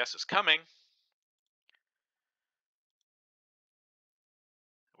OAS is coming.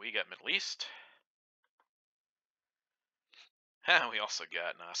 We got Middle East. We also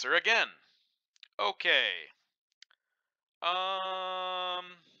got Nasser again. Okay.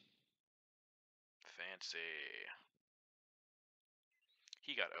 Fancy.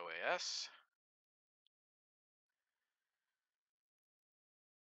 He got OAS.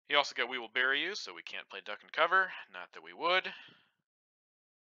 He also got We Will Bury You, so we can't play Duck and Cover. Not that we would.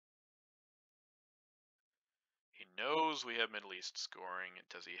 He knows we have Middle East scoring.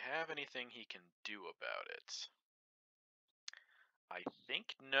 Does he have anything he can do about it? I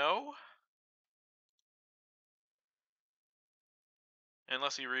think no.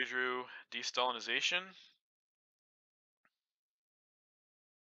 Unless he redrew Destalinization.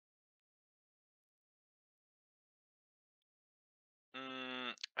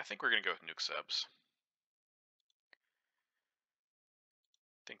 I think we're going to go with Nuke Subs.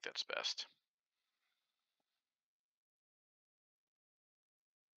 I think that's best.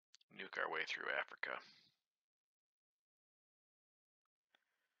 Nuke our way through Africa.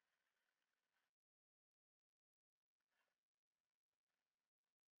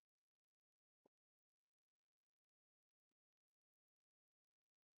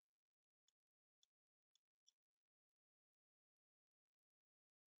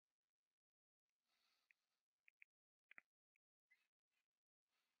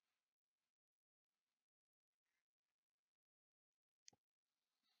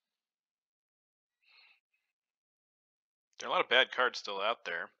 There are a lot of bad cards still out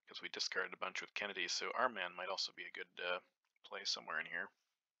there because we discarded a bunch with Kennedy, so our man might also be a good play somewhere in here.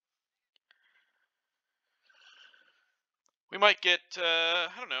 We might get, I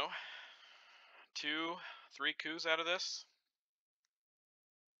don't know, 2, 3 coups out of this.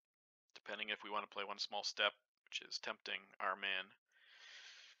 Depending if we want to play one small step, which is tempting our man.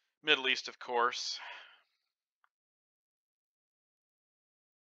 Middle East, of course.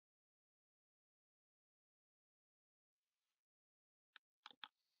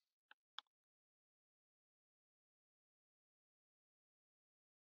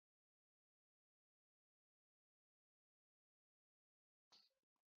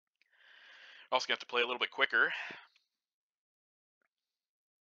 Also gonna have to play a little bit quicker.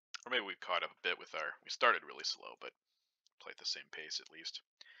 Or maybe we've caught up a bit with our... We started really slow, but play at the same pace at least.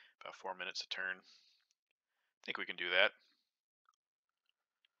 About 4 minutes a turn. I think we can do that.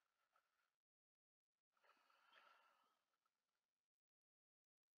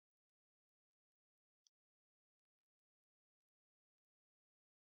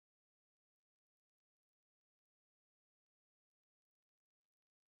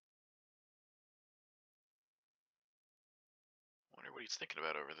 Wonder what he's thinking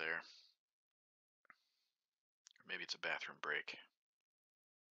about over there. Or maybe it's a bathroom break.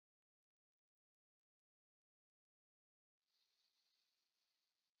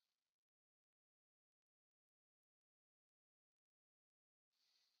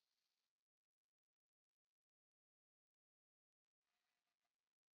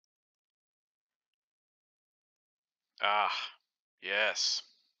 Ah, yes.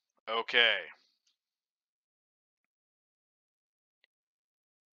 Okay.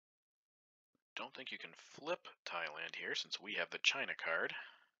 don't think you can flip Thailand here since we have the China card.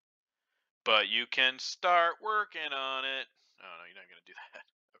 But you can start working on it. Oh, no, you're not going to do that.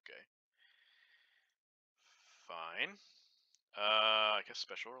 Okay. Fine. I guess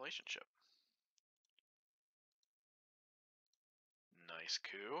special relationship. Nice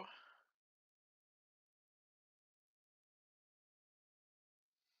coup.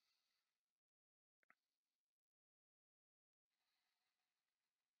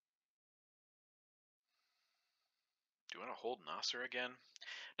 Do you want to hold Nasser again?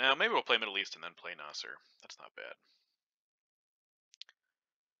 Now, maybe we'll play Middle East and then play Nasser. That's not bad.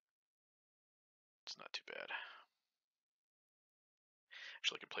 It's not too bad.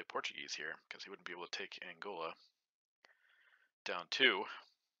 Actually, I could play Portuguese here, because he wouldn't be able to take Angola. Down 2.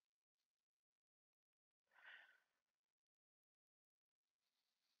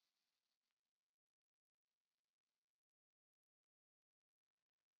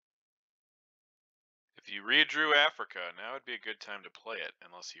 If you redrew Africa, now would be a good time to play it,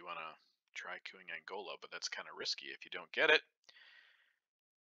 unless you want to try cooing Angola, but that's kind of risky if you don't get it.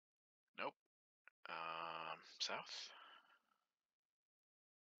 Nope. South?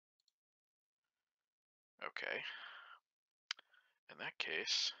 Okay. In that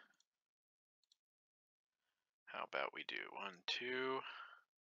case, how about we do 1, 2,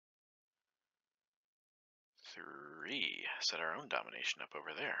 3. Set our own domination up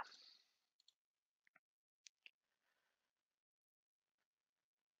over there.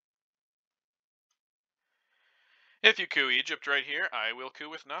 If you coup Egypt right here, I will coup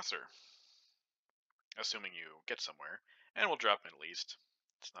with Nasser. Assuming you get somewhere. And we'll drop Middle East.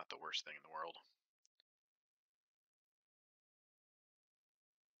 It's not the worst thing in the world.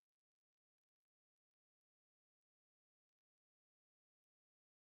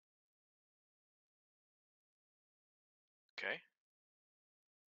 Okay.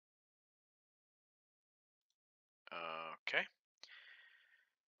 Okay.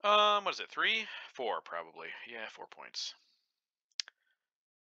 What is it? 3? 4, probably. Yeah, 4 points.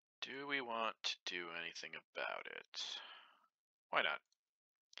 Do we want to do anything about it? Why not?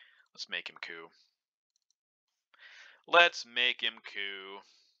 Let's make him coup. Let's make him coup.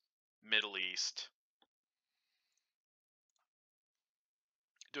 Middle East.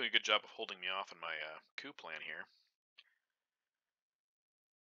 Doing a good job of holding me off on my coup plan here.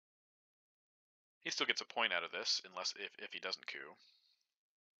 He still gets a point out of this, unless if he doesn't coup.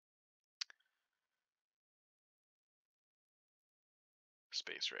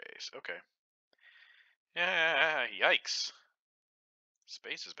 Space race. Okay. Yeah, yikes.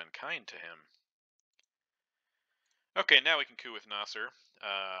 Space has been kind to him. Okay, now we can coup with Nasser.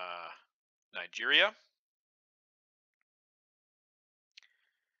 Nigeria.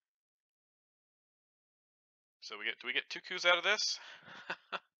 So do we get 2 coups out of this?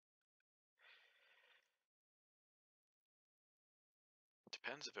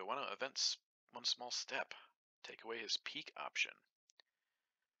 Depends if I want to event one small step. Take away his peak option.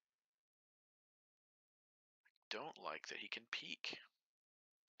 Don't like that he can peak.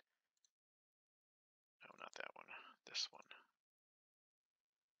 No, not that one. This one.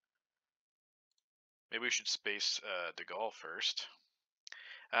 Maybe we should space de Gaulle first.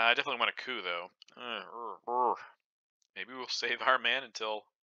 I definitely want a coup, though. Maybe we'll save our man until...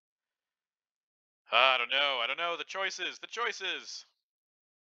 I don't know. The choices.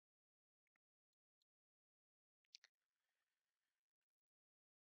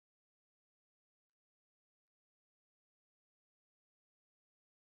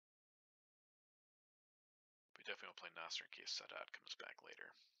 We definitely will play Nasser in case Sadat comes back later.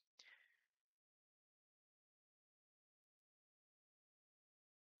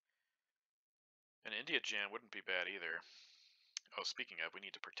 An India Jan wouldn't be bad either. Oh, speaking of, we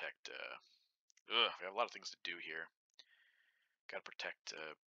need to protect... we have a lot of things to do here. Gotta protect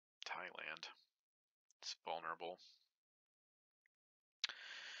Thailand. It's vulnerable.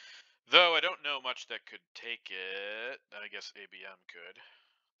 Though I don't know much that could take it. I guess ABM could.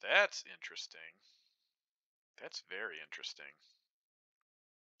 That's interesting. That's very interesting.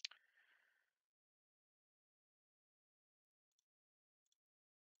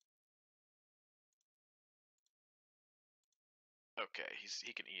 Okay,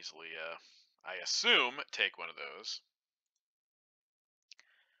 he can easily, I assume, take one of those.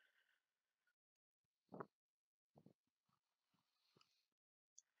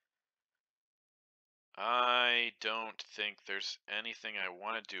 I don't think there's anything I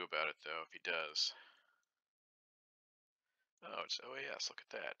want to do about it, though, if he does. Oh, it's OAS, look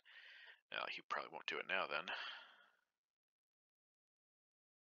at that. No, he probably won't do it now, then.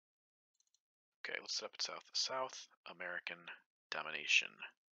 Okay, let's set up South American domination.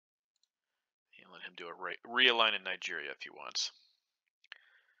 And let him do a realign in Nigeria if he wants.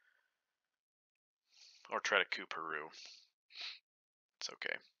 Or try to coup Peru. It's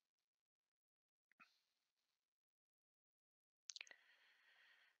okay.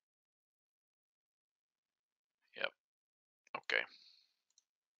 Yep. Okay.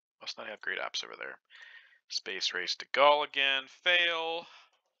 Must not have great ops over there. Space race to Gaul again. Fail.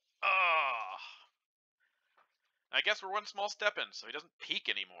 Ah. I guess we're one small step in, so he doesn't peak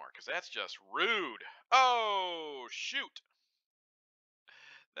anymore, because that's just rude. Oh, shoot.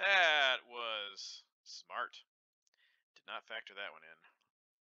 That was smart. Did not factor that one in.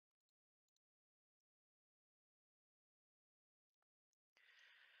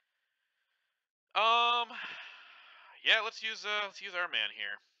 Yeah, let's use our man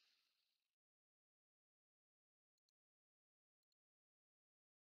here.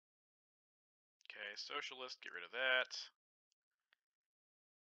 Okay, socialist, get rid of that.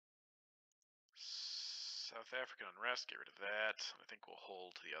 South African unrest, get rid of that. I think we'll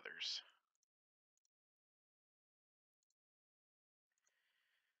hold the others.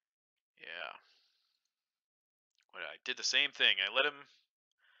 Yeah. Well, I did the same thing. I let him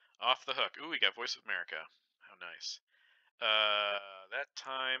off the hook. Ooh, we got Voice of America. How nice. That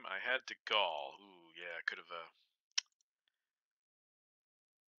time I had to Gaul. Ooh, yeah, I could have,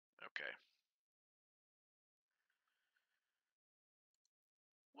 okay.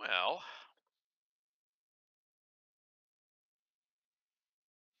 Well,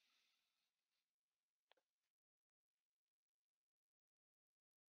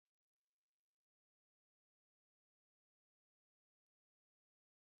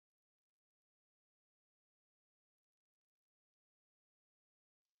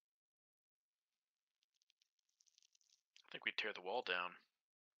 I think we tear the wall down.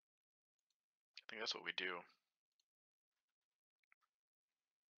 I think that's what we do.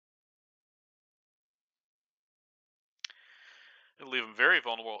 It'll leave them very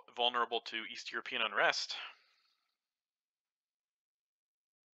vulnerable to East European unrest.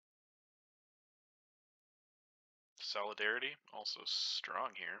 Solidarity, also strong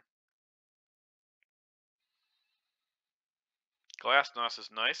here. Glasnost is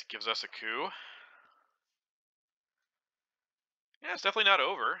nice, gives us a coup. Yeah, it's definitely not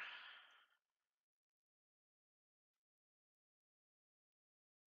over.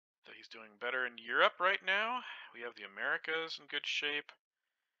 So he's doing better in Europe right now. We have the Americas in good shape.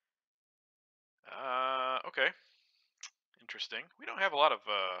 Okay. Interesting. We don't have a lot of,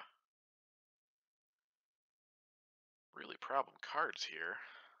 really problem cards here.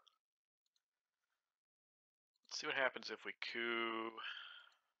 Let's see what happens if we coup.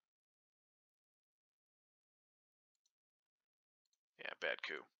 Yeah, bad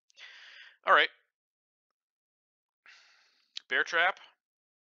coup. Alright. Bear Trap.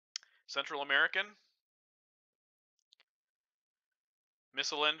 Central American.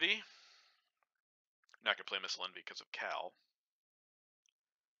 Missile Envy. Not gonna play Missile Envy because of Cal.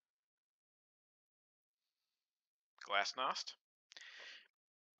 Glasnost.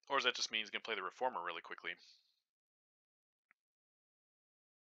 Or does that just mean he's gonna play the Reformer really quickly?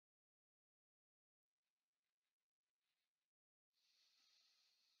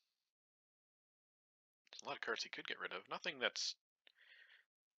 There's a lot of cards he could get rid of. Nothing that's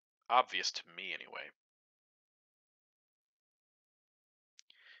obvious to me, anyway.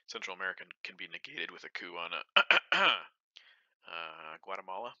 Central American can be negated with a coup on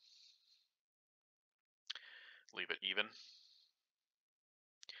Guatemala. Leave it even.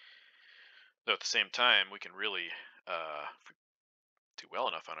 Though at the same time, we can really, if we do well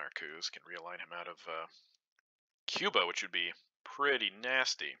enough on our coups, can realign him out of Cuba, which would be pretty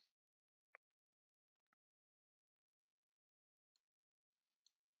nasty.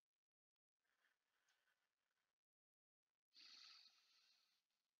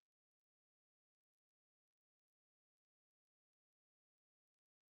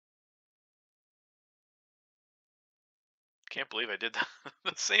 Can't believe I did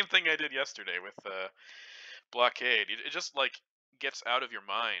the same thing I did yesterday with blockade. It just like gets out of your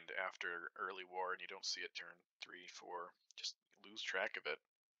mind after early war, and you don't see it turn 3, 4. Just lose track of it.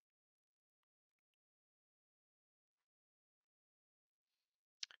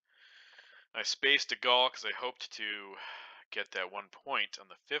 I spaced a Gaul because I hoped to get that 1 point on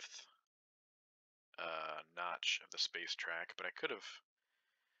the 5th notch of the space track, but I could have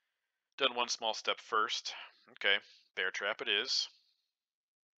done one small step first. Okay, bear trap it is.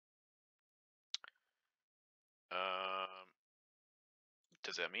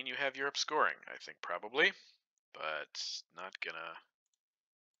 Does that mean you have Europe scoring? I think probably, but not gonna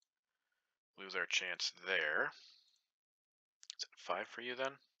lose our chance there. Is it 5 for you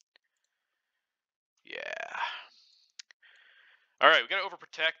then? Yeah. Alright, we gotta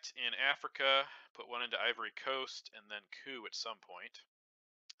overprotect in Africa, put one into Ivory Coast, and then coup at some point.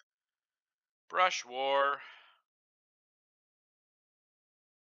 Brush war.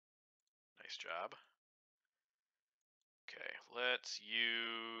 Nice job. Okay, let's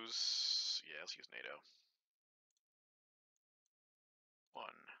use... yeah, let's use NATO. 1,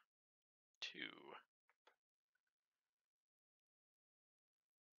 2...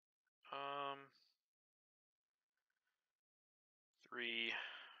 3,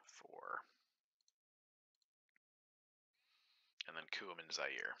 4... and then coup him in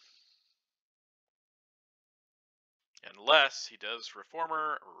Zaire. Unless he does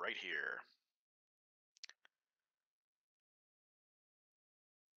Reformer right here.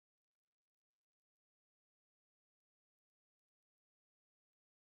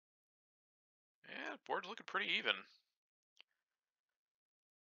 Yeah, board's looking pretty even.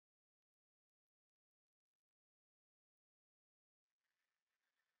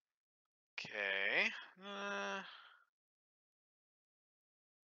 Okay.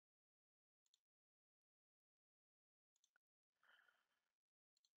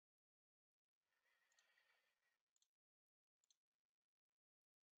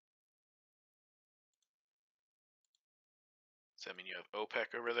 Does that mean you have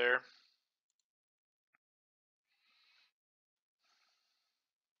OPEC over there?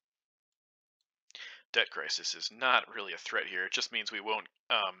 Debt crisis is not really a threat here. It just means we won't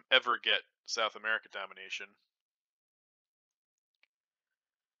ever get South America domination.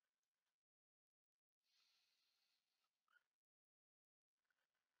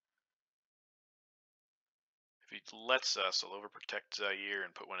 If he lets us, I'll overprotect Zaire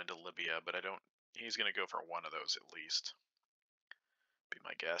and put one into Libya, but I don't... he's going to go for one of those at least. Be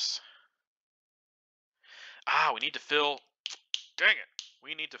my guess. Ah, we need to fill... dang it!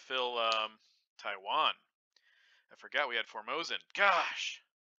 We need to fill Taiwan. I forgot we had Formosan. Gosh!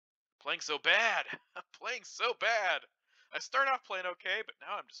 Playing so bad! I'm playing so bad! I start off playing okay, but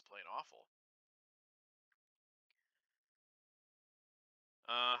now I'm just playing awful.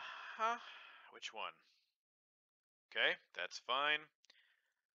 Uh-huh. Which one? Okay, that's fine.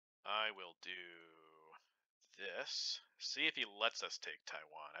 I will do this. See if he lets us take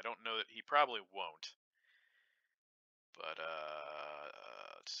Taiwan. I don't know that he probably won't. But,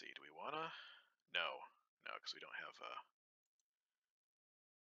 let's see. Do we want to? No. No, because we don't have...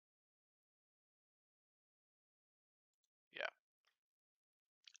 yeah.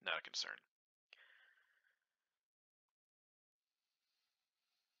 Not a concern.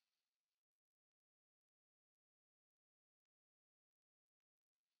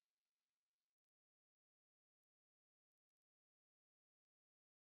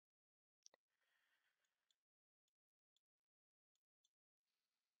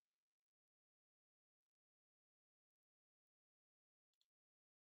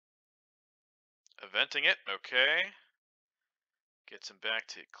 Eventing it. Okay. Gets him back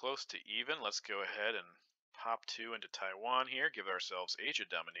to close to even. Let's go ahead and pop 2 into Taiwan here. Give ourselves Asia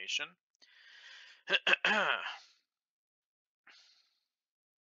domination.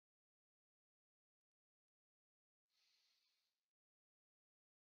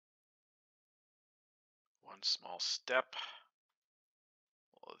 One small step.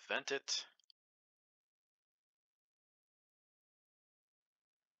 We'll event it.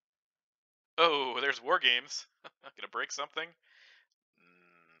 Oh, there's War Games. Gonna break something?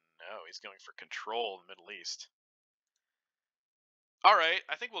 No, he's going for control in the Middle East. Alright,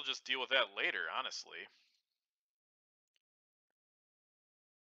 I think we'll just deal with that later, honestly.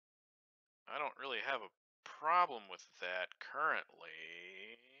 I don't really have a problem with that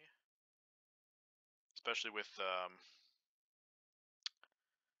currently. Especially with,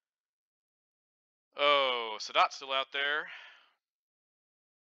 oh, Sadat's still out there.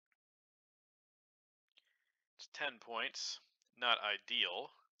 It's 10 points. Not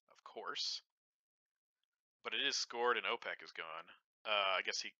ideal, of course. But it is scored and OPEC is gone. I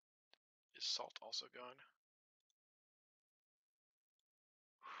guess he... is Salt also gone?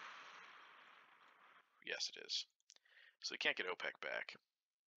 Yes, it is. So he can't get OPEC back.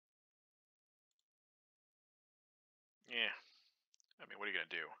 Yeah. I mean, what are you going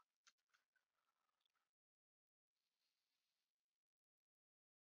to do?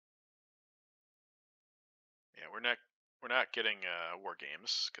 Yeah, we're not getting War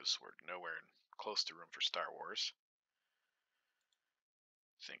Games because we're nowhere close to room for Star Wars.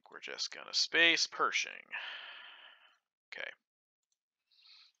 I think we're just gonna space Pershing. Okay.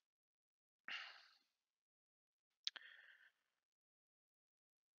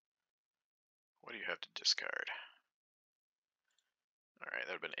 What do you have to discard? All right,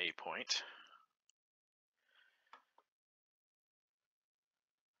 that would have been a point.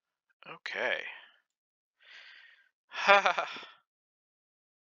 Okay. Ha.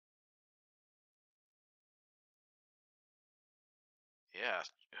 Yeah,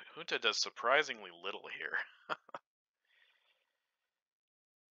 Junta does surprisingly little here.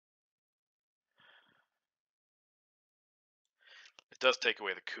 It does take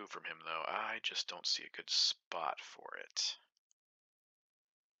away the coup from him, though. I just don't see a good spot for it.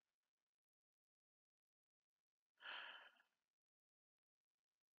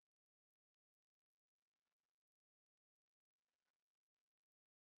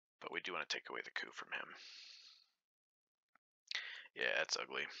 But we do want to take away the coup from him. Yeah, it's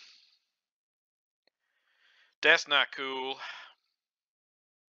ugly. That's not cool.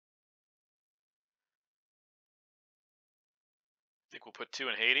 Think we'll put 2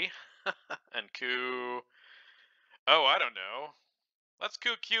 in Haiti? And coup... Oh, I don't know. Let's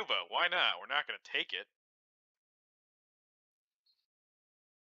coup Cuba. Why not? We're not going to take it.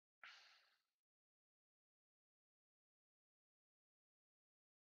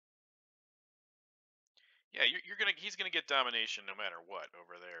 Yeah, he's gonna get domination no matter what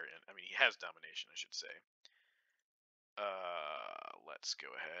over there. And I mean, he has domination, I should say. Let's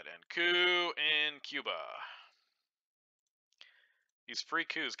go ahead and coup in Cuba. These free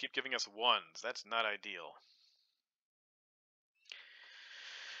coups keep giving us 1s. That's not ideal.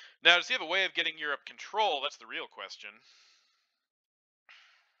 Now, does he have a way of getting Europe control? That's the real question.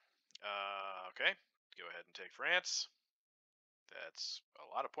 Okay, go ahead and take France. That's a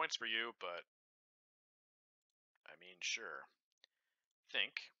lot of points for you, but I mean, sure.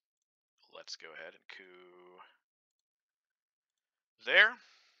 Let's go ahead and coup there.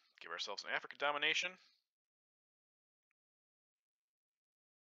 Give ourselves an African domination.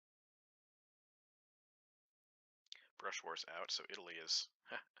 Brush wars out, so Italy is...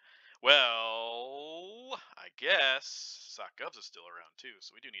 Well, I guess Sock-Govs is still around too,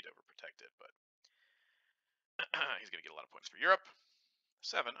 so we do need to overprotect it, but he's going to get a lot of points for Europe.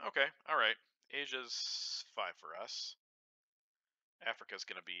 7, okay, alright. Asia's 5 for us. Africa's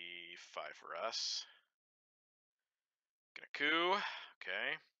going to be 5 for us. Gonna coup,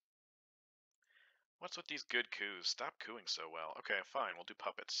 okay. What's with these good coups? Stop cooing so well. Okay, fine, we'll do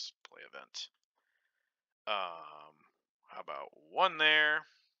puppets. Play event. How about 1 there?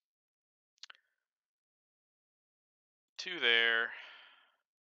 2 there.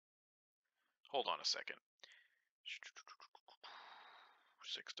 Hold on a second.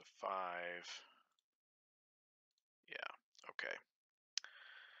 6 to 5. Yeah, okay.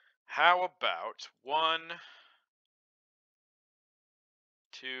 How about 1,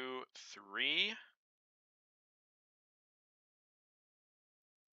 2, 3?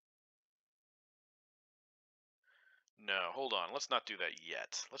 No, hold on. Let's not do that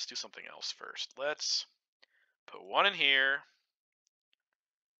yet. Let's do something else first. Let's put 1 in here.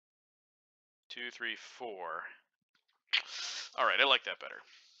 2, 3, 4. All right, I like that better.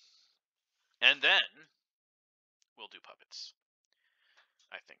 And then we'll do puppets,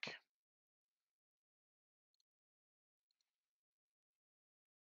 I think.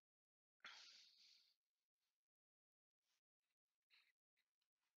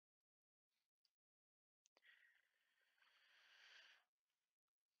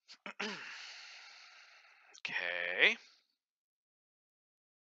 Okay.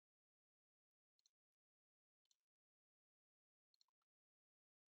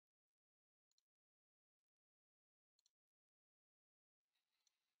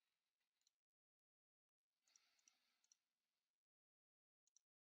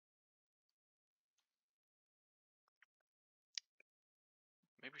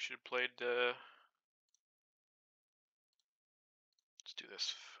 Maybe we should have played... Let's do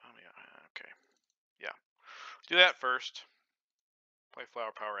this. Okay. Yeah. Do that first. Play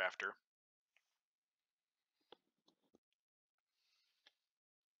Flower Power after.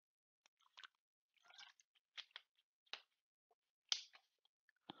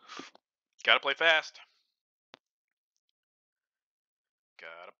 Gotta play fast.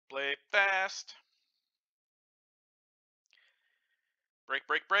 Gotta play fast. Break,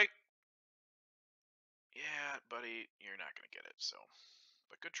 break, break. Yeah, buddy, you're not gonna get it, so...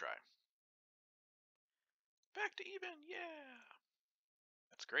 But good try. Back to even, yeah!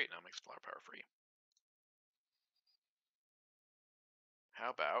 That's great, now it makes Flower Power free. How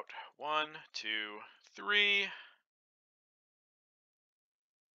about 1, 2, 3...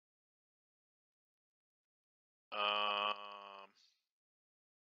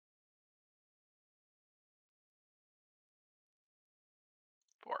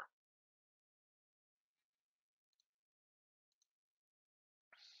 4.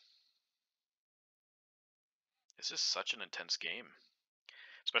 This is such an intense game.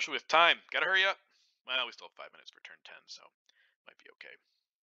 Especially with time. Gotta hurry up. Well, we still have 5 minutes for turn 10, so might be okay.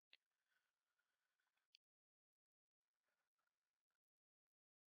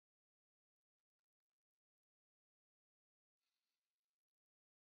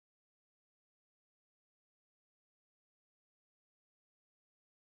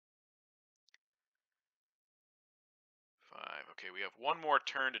 Okay, we have one more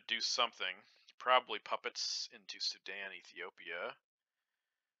turn to do something. Probably puppets into Sudan, Ethiopia.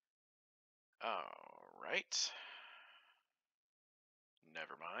 Alright.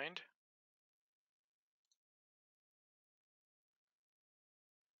 Never mind.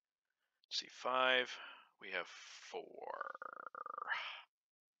 C5. We have 4.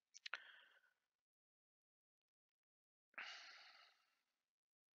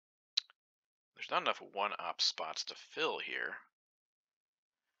 There's not enough one-op spots to fill here.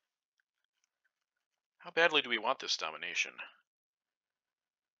 How badly do we want this domination?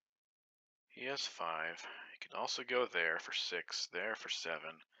 He has 5. He can also go there for 6, there for 7. All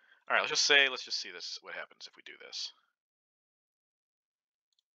right, let's just see this. What happens if we do this?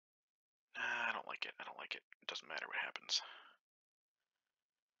 I don't like it. I don't like it. It doesn't matter what happens.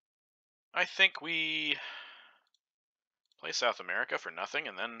 I think we play South America for nothing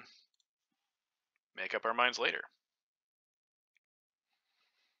and then make up our minds later.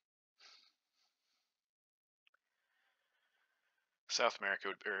 South America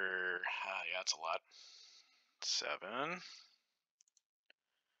would, yeah, it's a lot. 7.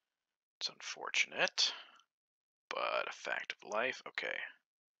 It's unfortunate, but a fact of life. Okay.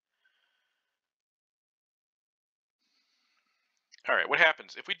 All right, what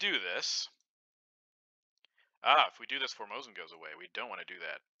happens if we do this? If we do this, Formosan goes away. We don't want to do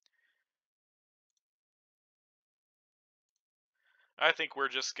that. I think we're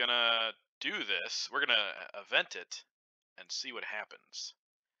just gonna do this. We're gonna event it and see what happens.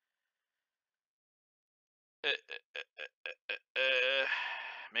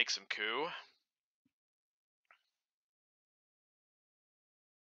 Make some coup.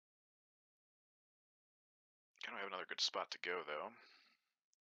 Kind of have another good spot to go though.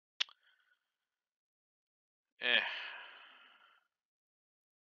 I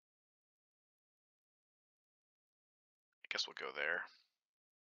guess we'll go there.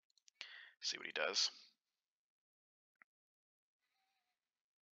 See what he does.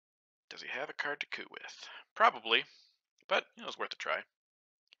 Does he have a card to coup with? Probably, but it was worth a try.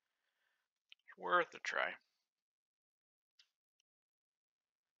 Worth a try.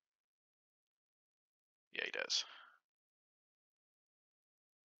 Yeah, he does.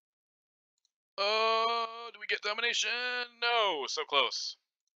 Oh, do we get domination? No, so close.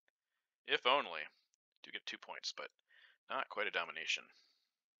 If only. Do get 2 points, but not quite a domination.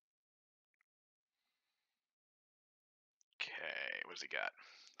 Okay, what does he got?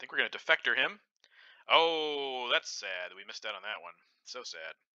 I think we're going to defector him. Oh, that's sad. We missed out on that one. So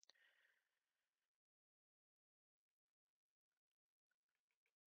sad.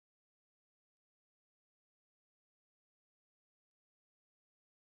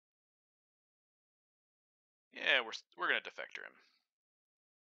 Yeah, we're going to defector him.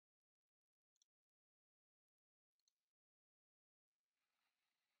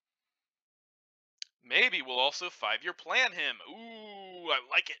 Maybe we'll also 5-year plan him. Ooh, I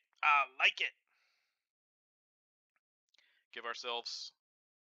like it. I like it. Give ourselves...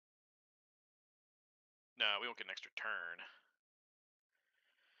 No, we won't get an extra turn.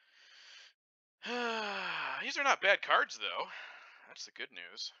 These are not bad cards, though. That's the good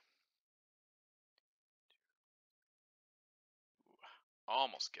news. Ooh,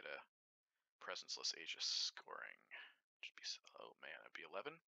 almost get a presenceless Aegis scoring. Oh man, that'd be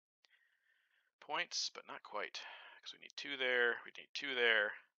 11 points, but not quite. Because we need 2 there. We need 2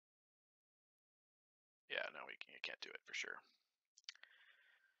 there. Yeah, no, we can't do it for sure.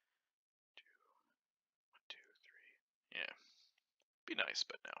 2, 1, 2, 3. Yeah, be nice,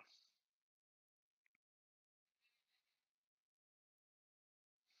 but no.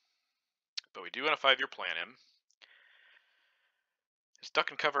 But we do want to 5-year plan him. Is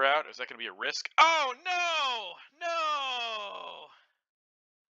duck and cover out? Is that going to be a risk? Oh no! No!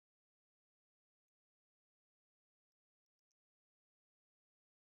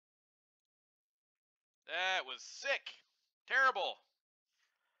 That was sick. Terrible.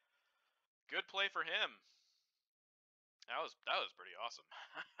 Good play for him. That was pretty awesome.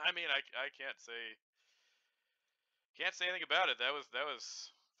 I mean, I can't say anything about it. That was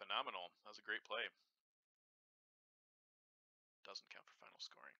phenomenal. That was a great play. Doesn't count for final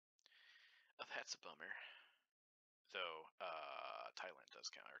scoring. Oh, that's a bummer. Though Thailand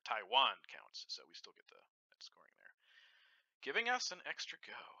does count, or Taiwan counts, so we still get that scoring there. giving us an extra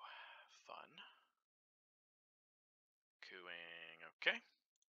go. Fun. Cooing, okay.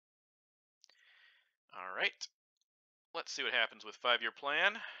 Alright. Let's see what happens with 5-year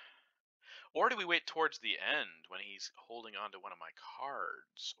plan. Or do we wait towards the end when he's holding on to one of my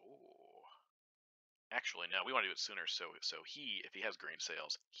cards? Oh. Actually, no, we want to do it sooner, so he, if he has grain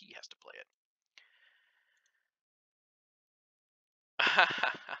sales, he has to play it.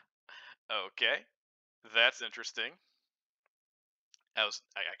 Okay, that's interesting. I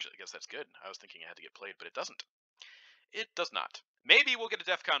actually guess that's good. I was thinking it had to get played, but it doesn't. It does not. Maybe we'll get a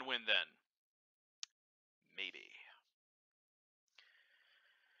DEF CON win then. Maybe.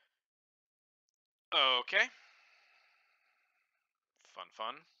 Okay.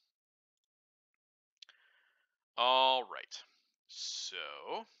 Fun. All right.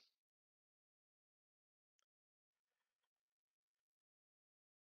 So,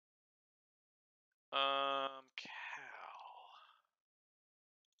 Cal.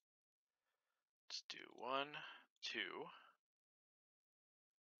 Let's do 1, 2.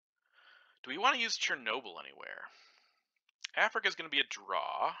 Do we want to use Chernobyl anywhere? Africa's going to be a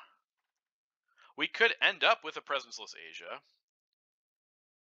draw. We could end up with a presenceless Asia.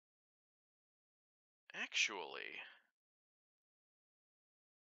 Actually.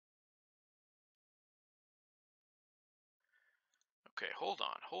 Okay, hold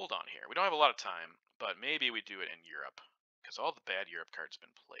on here. We don't have a lot of time, but maybe we do it in Europe. Because all the bad Europe cards have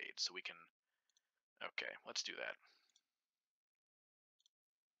been played, so we can... Okay, let's do that.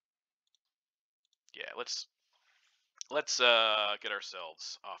 Yeah, let's get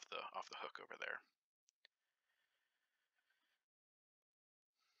ourselves off the hook over there.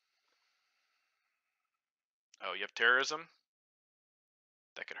 Oh, you have terrorism?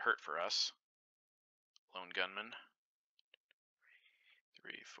 That could hurt for us. Lone gunman.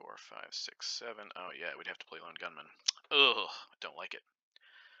 3, 4, 5, 6, 7. Oh yeah, we'd have to play lone gunman. Ugh, I don't like it.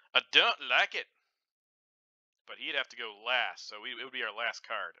 I don't like it. But he'd have to go last, so it would be our last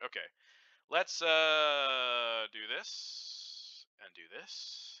card. Okay, let's do this and do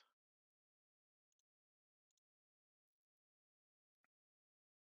this.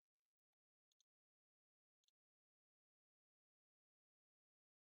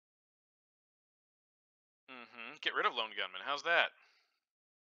 Get rid of lone gunman. How's that?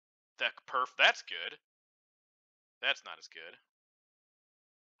 That's good. That's not as good.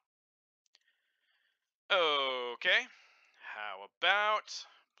 Okay. How about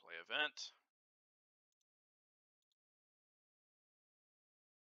play event?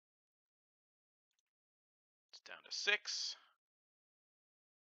 It's down to 6.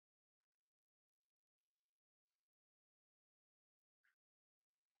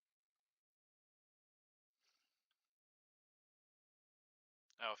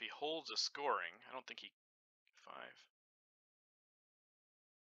 Oh, if he holds a scoring, I don't think he 5.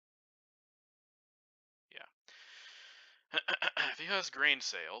 Yeah. If he has grain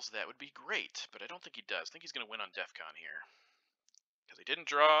sales, that would be great, but I don't think he does. I think he's going to win on DEF CON here. Because he didn't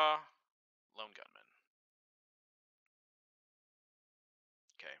draw lone gunman.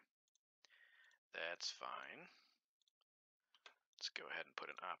 Okay. That's fine. Let's go ahead and put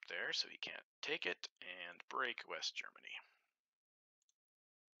an op there so he can't take it and break West Germany.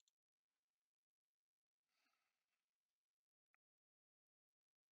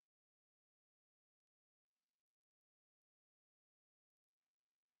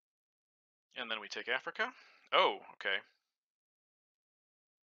 And then we take Africa. Oh, okay.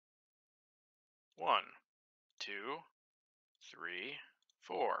 1, 2, 3,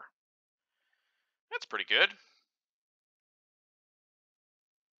 4. That's pretty good.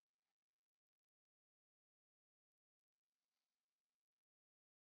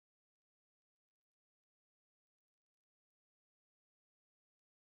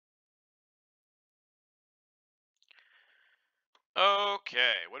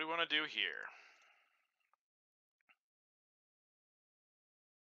 Okay, what do we want to do here?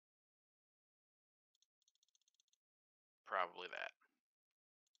 Probably that.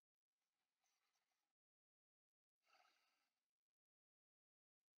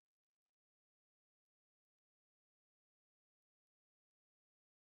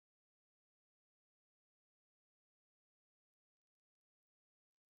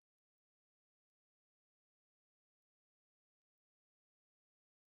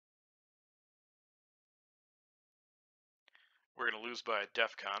 We're going to lose by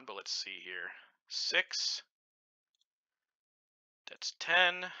DEF CON, but let's see here. 6. That's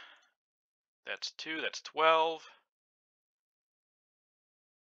 10. That's 2. That's 12.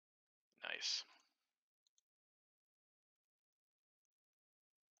 Nice.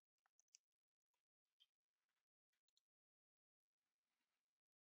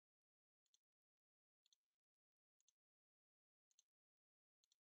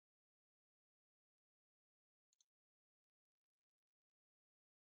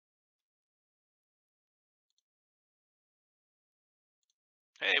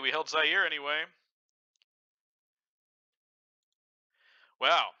 Hey, we held Zaire anyway.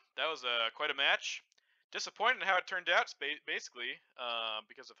 Wow, that was quite a match. Disappointed in how it turned out, basically,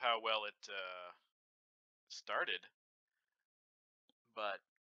 because of how well it started. But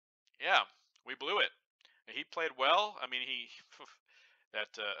yeah, we blew it. He played well. I mean, he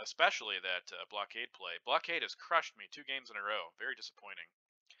that especially that blockade play. Blockade has crushed me 2 games in a row. Very disappointing.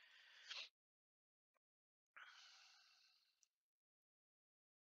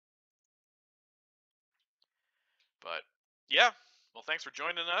 But yeah, well, thanks for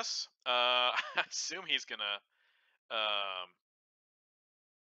joining us. I assume he's gonna, um,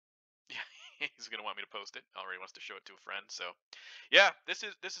 yeah, he's gonna want me to post it. Already wants to show it to a friend. So yeah, this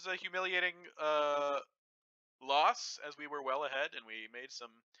is a humiliating loss, as we were well ahead and we made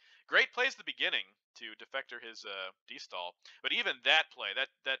some great plays at the beginning to defector his D-stall. But even that play,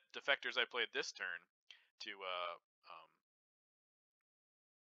 that defectors I played this turn to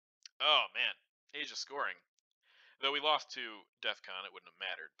oh man, Asia scoring. Though we lost to DEF CON, it wouldn't have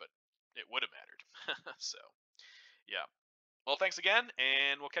mattered, but it would have mattered. So yeah. Well, thanks again,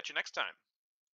 and we'll catch you next time.